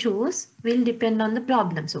loop to choose will depend on the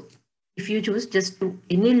problem. So if you choose just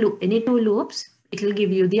any 2 loops, it will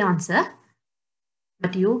give you the answer.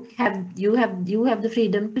 But you have the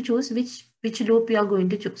freedom to choose which loop you are going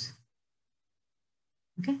to choose.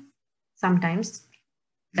 Okay. Sometimes,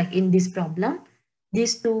 like in this problem,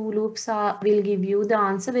 these 2 loops will give you the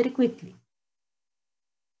answer very quickly.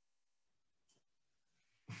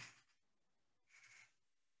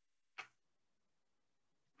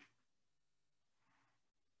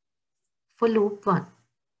 For loop 1.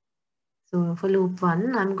 So for loop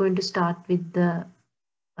 1, I'm going to start with the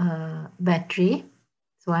battery.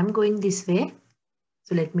 So I'm going this way.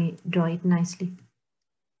 So let me draw it nicely.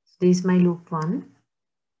 So this is my loop 1.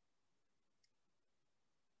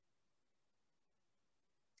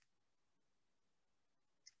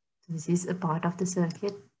 So this is a part of the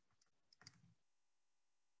circuit.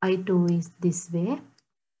 I2 is this way.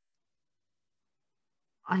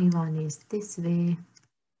 I1 is this way.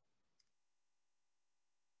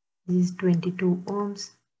 This is 22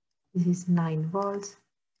 ohms. This is 9 volts.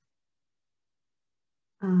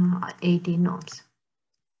 18 ohms.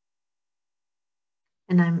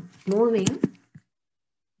 And I'm moving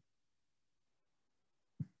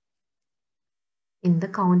in the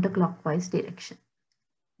counterclockwise direction.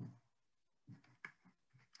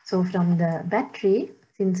 So from the battery,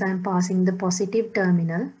 since I'm passing the positive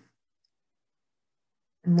terminal,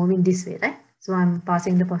 I'm moving this way, right? So I'm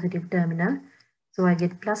passing the positive terminal. So I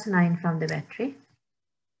get plus 9 from the battery.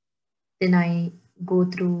 Then I go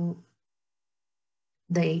through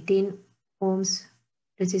the 18 ohms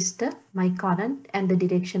resistor. My current and the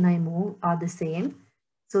direction I move are the same.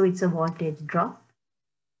 So it's a voltage drop.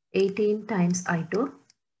 18 times I2.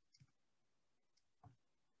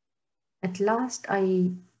 At last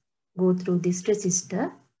I go through this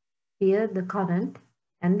resistor. Here the current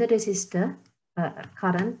and the resistor,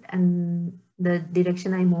 current and the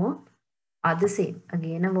direction I move are the same.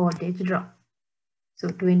 Again a voltage drop. So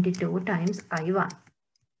 22 times I1.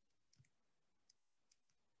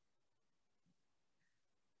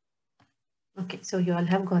 Okay, so you all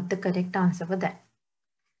have got the correct answer for that.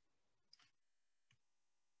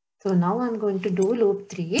 So now I'm going to do loop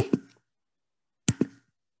 3. So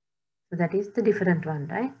that is the different one,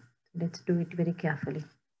 right? Let's do it very carefully.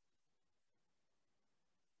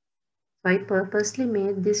 So I purposely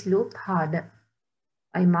made this loop harder.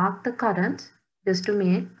 I marked the currents just to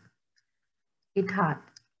make it hard.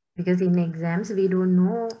 Because in exams, we don't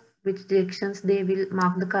know which directions they will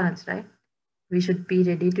mark the currents, right? We should be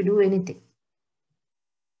ready to do anything.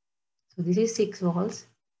 So this is 6 volts.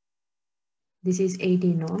 This is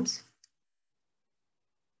 18 ohms.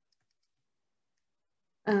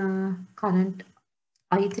 Current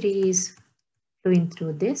I3 is flowing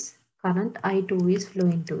through this. current I2 is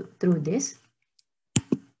flowing through this.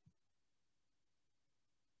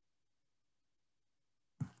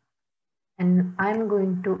 And I'm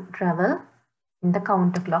going to travel in the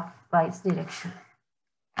counterclockwise direction.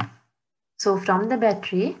 So from the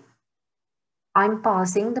battery, I'm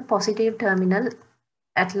passing the positive terminal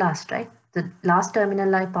at last, right? The last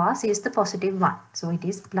terminal I pass is the positive one. So it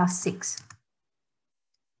is +6.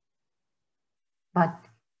 But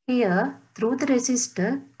here, through the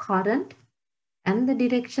resistor, current and the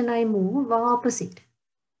direction I move are opposite.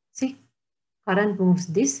 See, current moves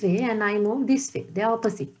this way and I move this way. They are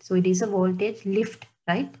opposite. So it is a voltage lift,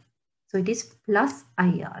 right? So it is plus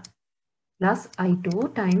IR, plus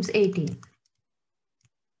I2 times 18.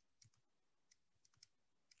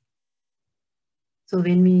 So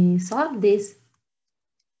when we solve this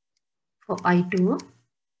for I2,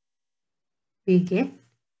 we get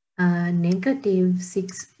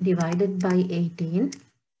 -6 divided by 18,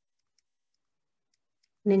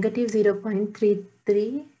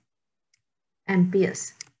 -0.33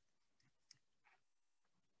 amperes.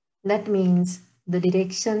 That means the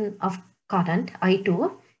direction of current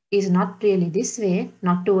I2 is not really this way,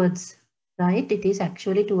 not towards right, it is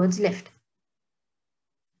actually towards left.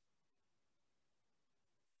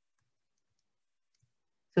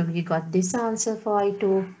 So we got this answer for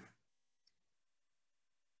I2.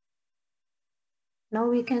 Now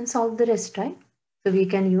we can solve the rest, right? So we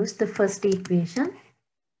can use the first equation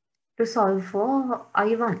to solve for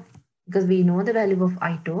I1 because we know the value of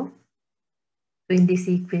I2. So in this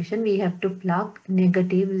equation, we have to plug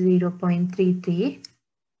 -0.33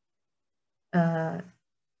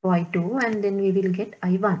 for I2 and then we will get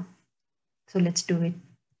I1. So let's do it.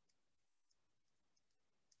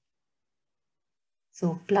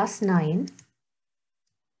 So +9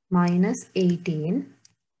 -18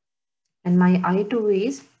 and my I2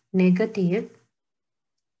 is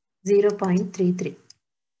 -0.33.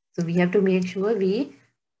 So we have to make sure we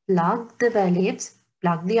plug the values,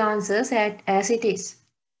 plug the answers as it is.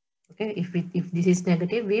 Okay, if this is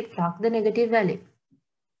negative, we plug the negative value.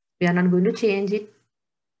 We are not going to change it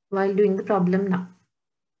while doing the problem now.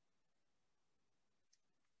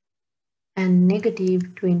 And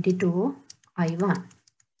 -22 I1.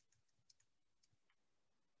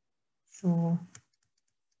 So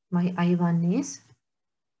my I1 is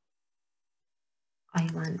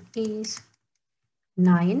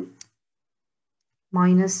 9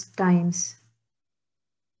 minus times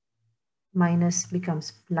minus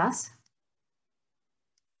becomes plus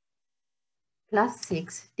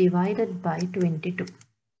 6 divided by 22.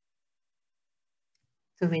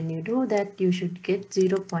 So when you do that, you should get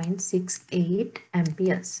 0.68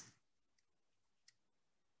 amperes.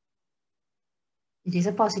 It is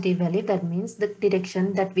a positive value. That means the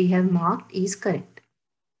direction that we have marked is correct.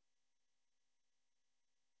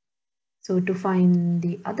 So to find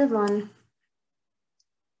the other one,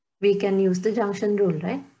 we can use the junction rule,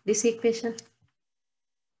 right? This equation.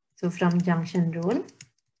 So from junction rule,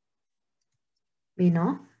 we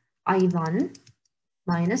know I1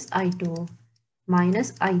 minus I2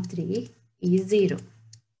 minus I3 is 0.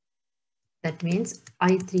 That means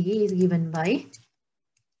I3 is given by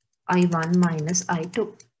I1 minus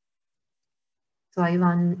I2. So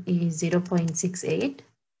I1 is 0.68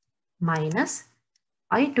 minus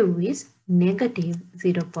I2 is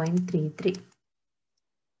 -0.33.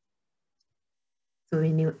 So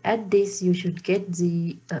when you add this, you should get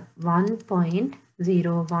the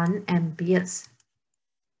 1.01 amperes.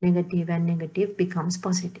 Negative and negative becomes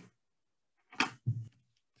positive.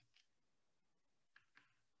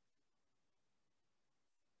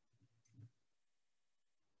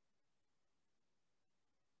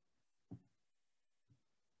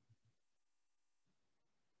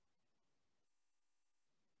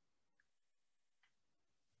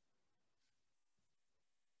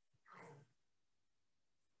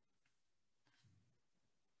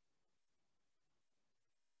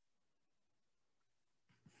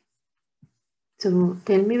 So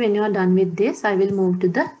tell me when you are done with this, I will move to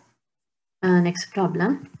the next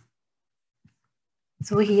problem.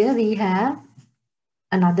 So here we have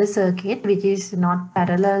another circuit which is not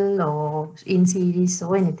parallel or in series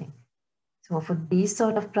or anything. So for these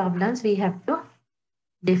sort of problems, we have to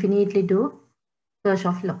definitely do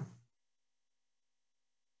Kirchhoff law.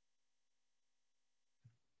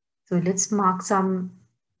 So let's mark some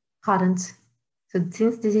currents. So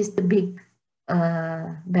since this is the big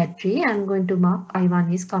battery, I'm going to mark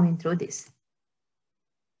I1 is coming through this.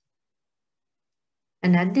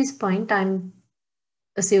 And at this point, I'm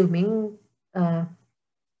assuming I2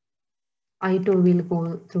 will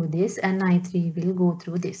go through this and I3 will go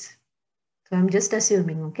through this. So I'm just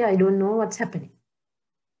assuming, okay? I don't know what's happening.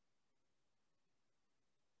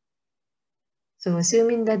 So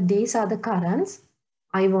assuming that these are the currents,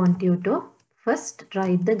 I want you to first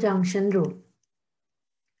write the junction rule.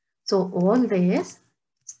 So always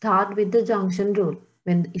start with the junction rule.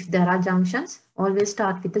 If there are junctions, always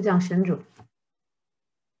start with the junction rule.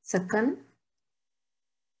 Second,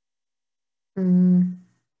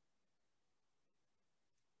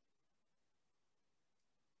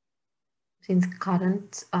 since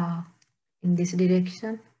currents are in this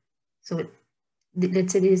direction, so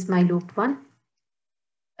let's say this is my loop 1.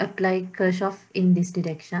 Apply Kirchhoff in this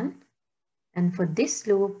direction. And for this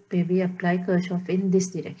loop, maybe apply Kirchhoff in this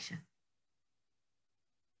direction.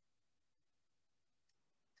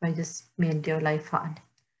 So I just made your life hard.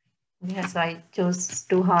 Yeah, so I chose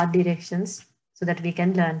 2 hard directions so that we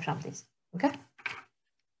can learn from this. Okay.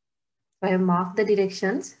 So I have marked the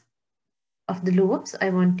directions of the loops. I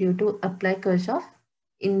want you to apply Kirchhoff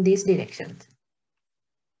in these directions.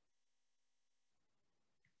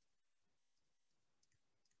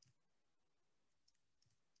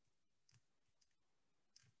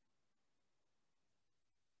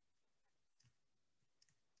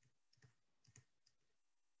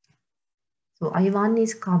 So I1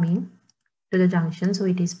 is coming to the junction, so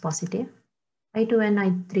it is positive. I2 and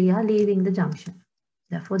I3 are leaving the junction.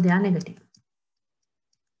 Therefore, they are negative.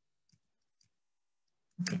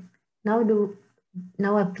 Okay. Now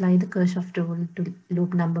apply the Kirchhoff rule to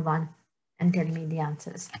loop number 1 and tell me the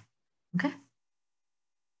answers. Okay.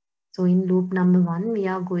 So in loop number 1, we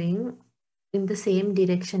are going in the same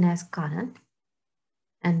direction as current.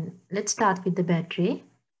 And let's start with the battery.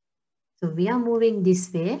 So we are moving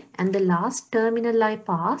this way, and the last terminal I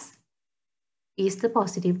pass is the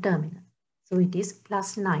positive terminal. So it is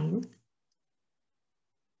 +9.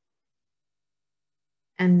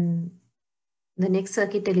 And the next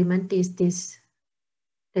circuit element is this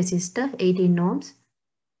resistor, 18 ohms.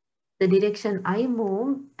 The direction I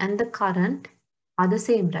move and the current are the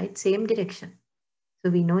same, right? Same direction.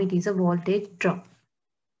 So we know it is a voltage drop.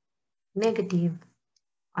 Negative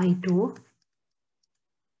I2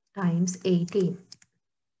 times 18.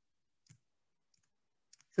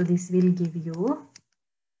 So this will give you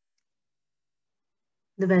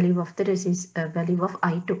the value of the value of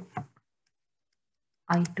I2.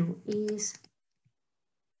 I2 is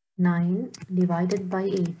 9 divided by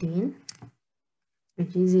 18,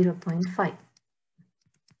 which is 0.5.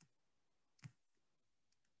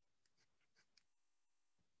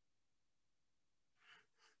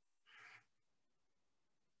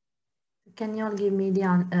 Can you all give me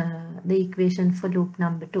the equation for loop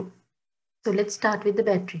number 2? So let's start with the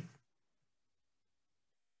battery.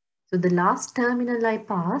 So the last terminal I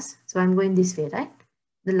pass, so I'm going this way, right?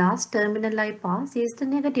 The last terminal I pass is the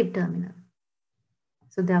negative terminal.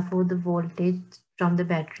 So therefore the voltage from the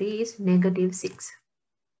battery is -6.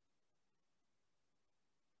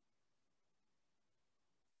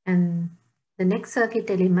 And the next circuit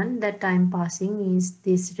element that I'm passing is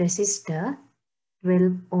this resistor,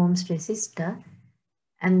 12 ohms resistor,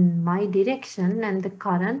 and my direction and the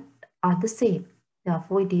current are the same.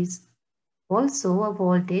 Therefore, it is also a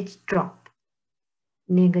voltage drop.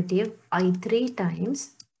 Negative I3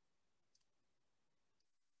 times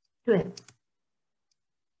 12.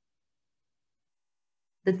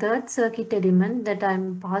 The third circuit element that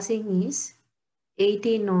I'm passing is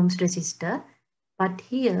 18 ohms resistor, but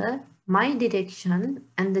here my direction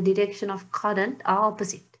and the direction of current are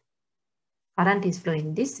opposite. Current is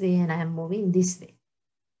flowing this way and I am moving this way.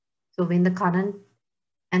 So when the current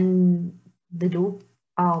and the loop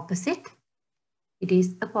are opposite, it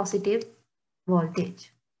is a positive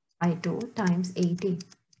voltage, I2 times 18.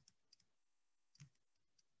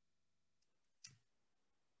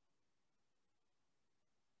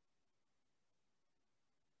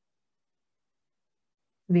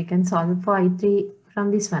 We can solve for I3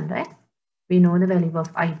 from this one, right? We know the value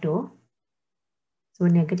of I2. So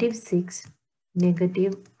 -6,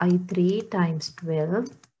 negative I3 times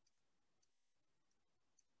 12,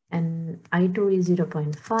 and I2 is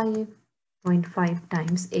 0.5, 0.5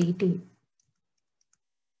 times 18.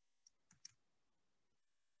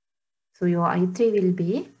 So your I3 will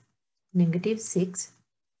be -6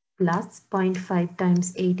 plus 0.5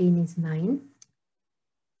 times 18 is 9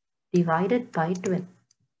 divided by 12.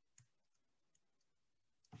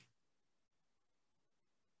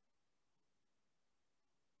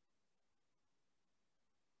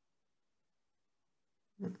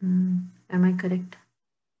 Am I correct?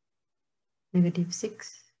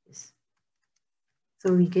 -6. Yes.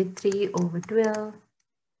 So we get 3 over 12.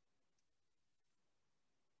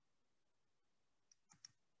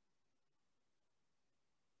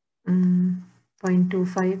 Mm,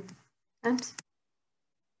 0.25 amps.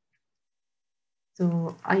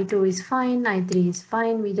 So I2 is fine, I3 is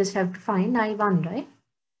fine. We just have to find I1, right?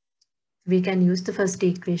 We can use the first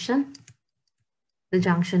equation, the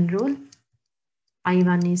junction rule.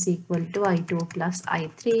 I1 is equal to I2 plus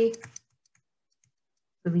I3.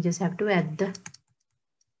 So we just have to add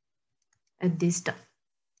this stuff.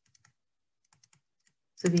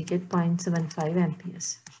 So we get 0.75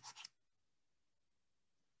 amperes.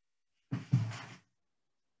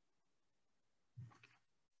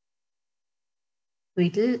 So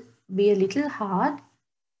it will be a little hard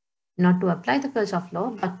not to apply the Kirchhoff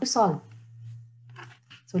law, but to solve.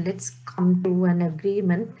 So let's come to an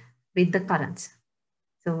agreement with the currents.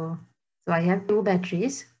 So I have two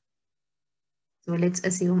batteries. So let's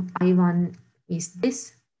assume I1 is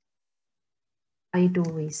this,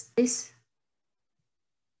 I2 is this.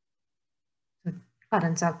 So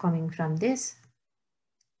currents are coming from this,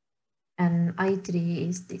 and I3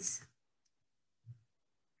 is this.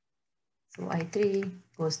 So I3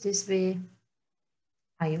 goes this way,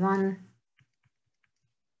 I1,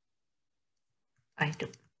 I2.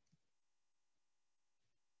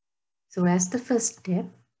 So as the first step,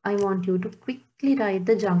 I want you to quickly write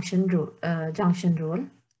the junction rule.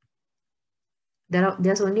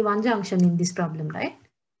 There's only one junction in this problem, right?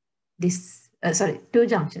 Two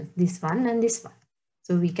junctions, this one and this one.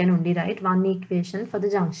 So we can only write one equation for the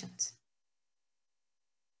junctions.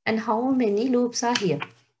 And how many loops are here?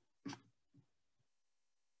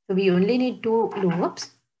 So we only need two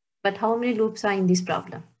loops, but how many loops are in this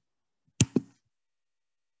problem?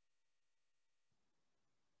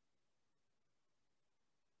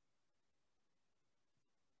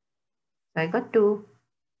 So I got two.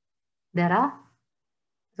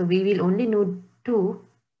 So we will only need two.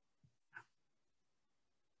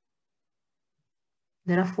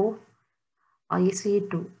 There are four. I see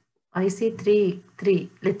two. I see three.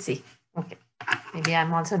 Let's see. Okay. Maybe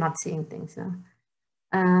I'm also not seeing things.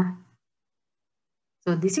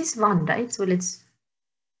 So this is one, right? So this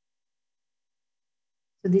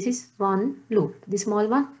is one loop, the small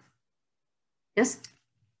one. Yes,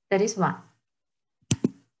 that is one.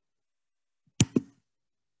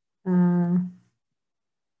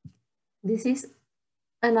 This is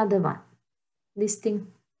another one. This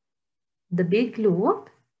thing, the big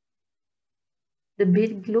loop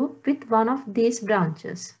with one of these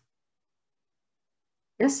branches.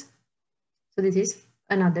 Yes, so this is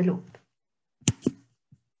another loop.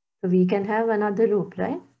 So we can have another loop,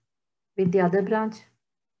 right? With the other branch.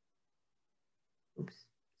 Oops.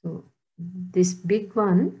 So this big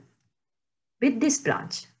one with this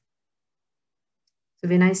branch. So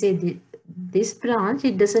when I say this branch,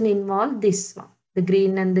 it doesn't involve this one, the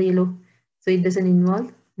green and the yellow. So it doesn't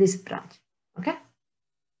involve this branch. Okay.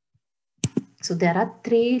 So there are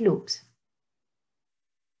three loops.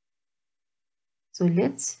 So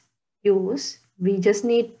let's use, we just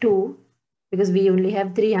need two because we only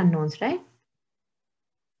have three unknowns, right?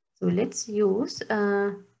 So let's use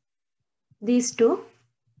these two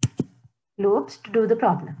loops to do the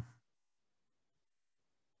problem.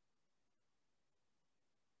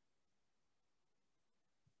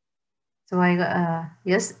 So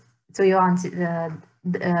yes, so your answer,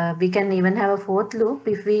 we can even have a fourth loop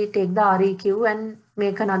if we take the REQ and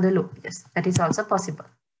make another loop. Yes, that is also possible.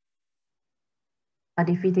 But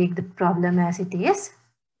if we take the problem as it is,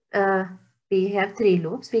 we have three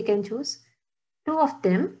loops. We can choose two of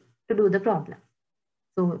them to do the problem.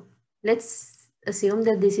 So let's assume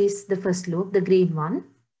that this is the first loop, the green one.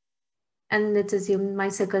 And let's assume my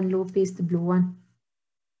second loop is the blue one.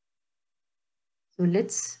 So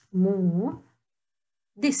let's move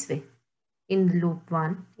this way in loop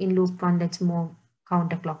one. In loop one, let's move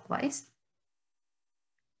counterclockwise.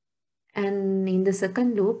 And in the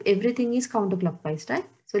second loop, everything is counterclockwise, right?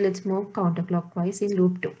 So let's move counterclockwise in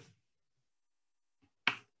loop two.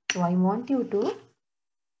 So I want you to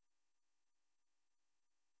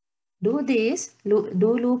do this, do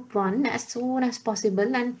loop one as soon as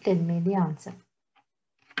possible and tell me the answer.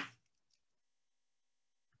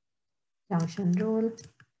 Junction rule,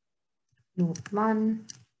 loop one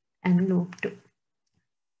and loop two.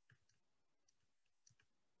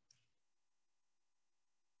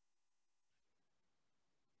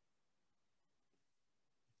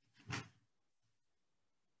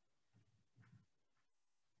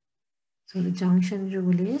 So the junction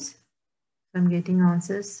rule is, if I'm getting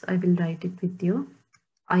answers, I will write it with you.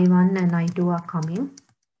 I1 and I2 are coming.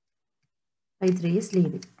 I3 is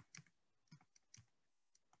leaving.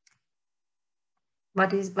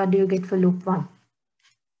 What do you get for loop 1?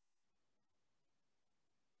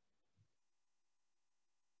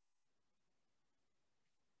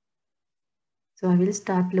 So I will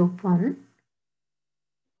start loop 1.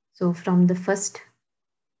 So from the first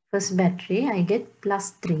battery, I get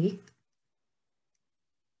 +3.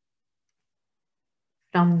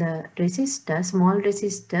 From the resistor, small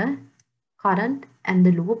resistor, current and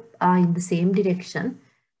the loop are in the same direction.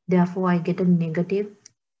 Therefore, I get a negative.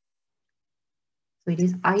 So it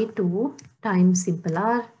is I2 times simple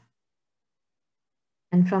R.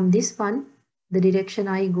 And from this one, the direction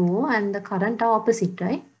I go and the current are opposite,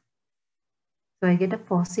 right? So I get a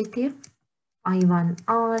positive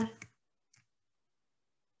I1R.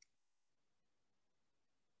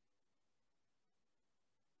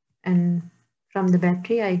 And from the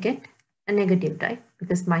battery, I get a negative, right?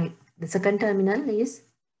 Because the second terminal is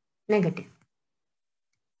negative.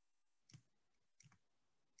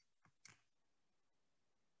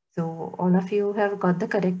 So all of you have got the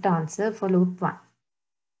correct answer for loop 1.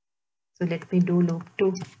 So let me do loop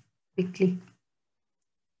 2 quickly.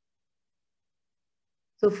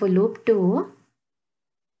 So for loop 2,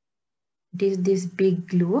 it is this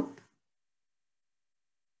big loop.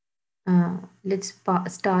 Let's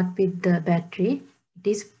start with the battery. It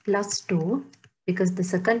is +2 because the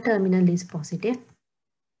second terminal is positive.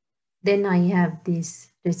 Then I have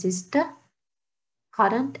this resistor,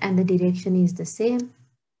 current and the direction is the same.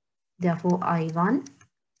 Therefore I1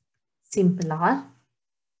 simple R.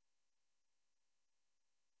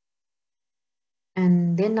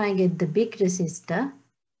 And then I get the big resistor.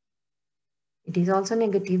 It is also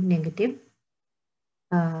negative.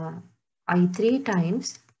 I3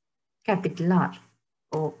 times capital R,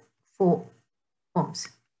 or 4 ohms.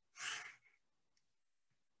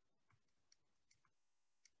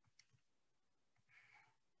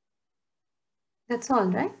 That's all,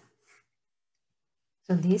 right?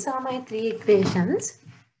 So these are my 3 equations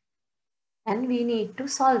and we need to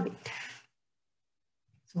solve it.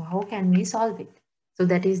 So how can we solve it? So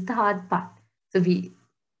that is the hard part. So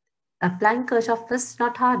applying Kirchhoff is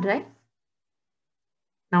not hard, right?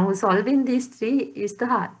 Now solving these 3 is the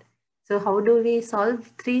hard. So how do we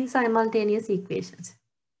solve 3 simultaneous equations?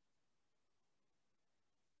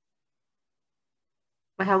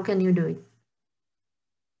 But how can you do it?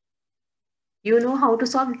 You know how to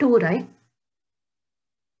solve 2, right?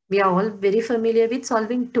 We are all very familiar with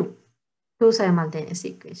solving 2 simultaneous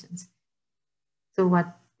equations. So what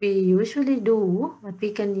we usually do, what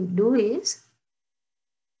we can do is,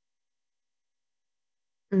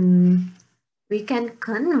 we can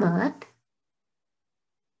convert.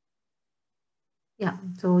 Yeah,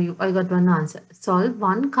 so I got one answer. Solve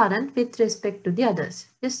one current with respect to the others.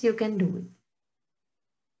 Yes, you can do it.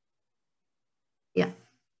 Yeah,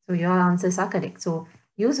 so your answers are correct. So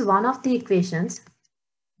use one of the equations.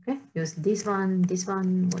 Okay, use this one,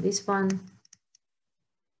 or this one.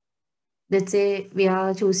 Let's say we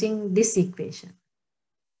are choosing this equation.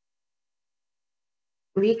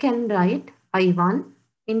 We can write I1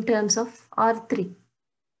 in terms of R3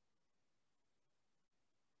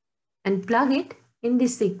 and plug it in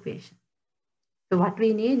this equation. So what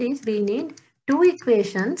we need is, we need 2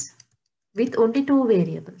 equations with only 2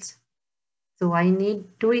 variables. So I need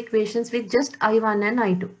 2 equations with just I1 and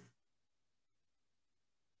I2.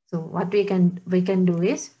 So what we can do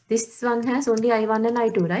is, this one has only I1 and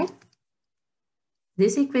I2, right?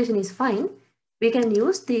 This equation is fine. We can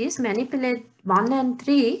use these, manipulate 1 and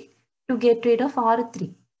 3 to get rid of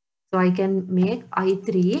R3. So I can make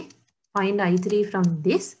I3, find I3 from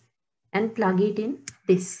this and plug it in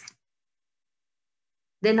this.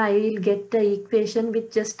 Then I will get the equation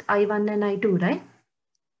with just I1 and I2, right?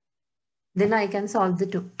 Then I can solve the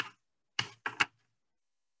 2.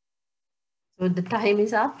 So the time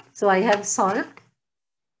is up. So I have solved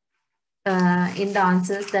in the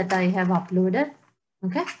answers that I have uploaded.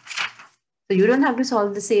 Okay. So you don't have to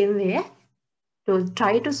solve the same way. So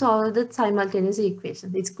try to solve the simultaneous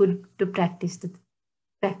equations. It's good to practice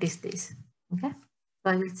this. Okay. So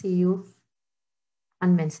I will see you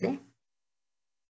on Wednesday.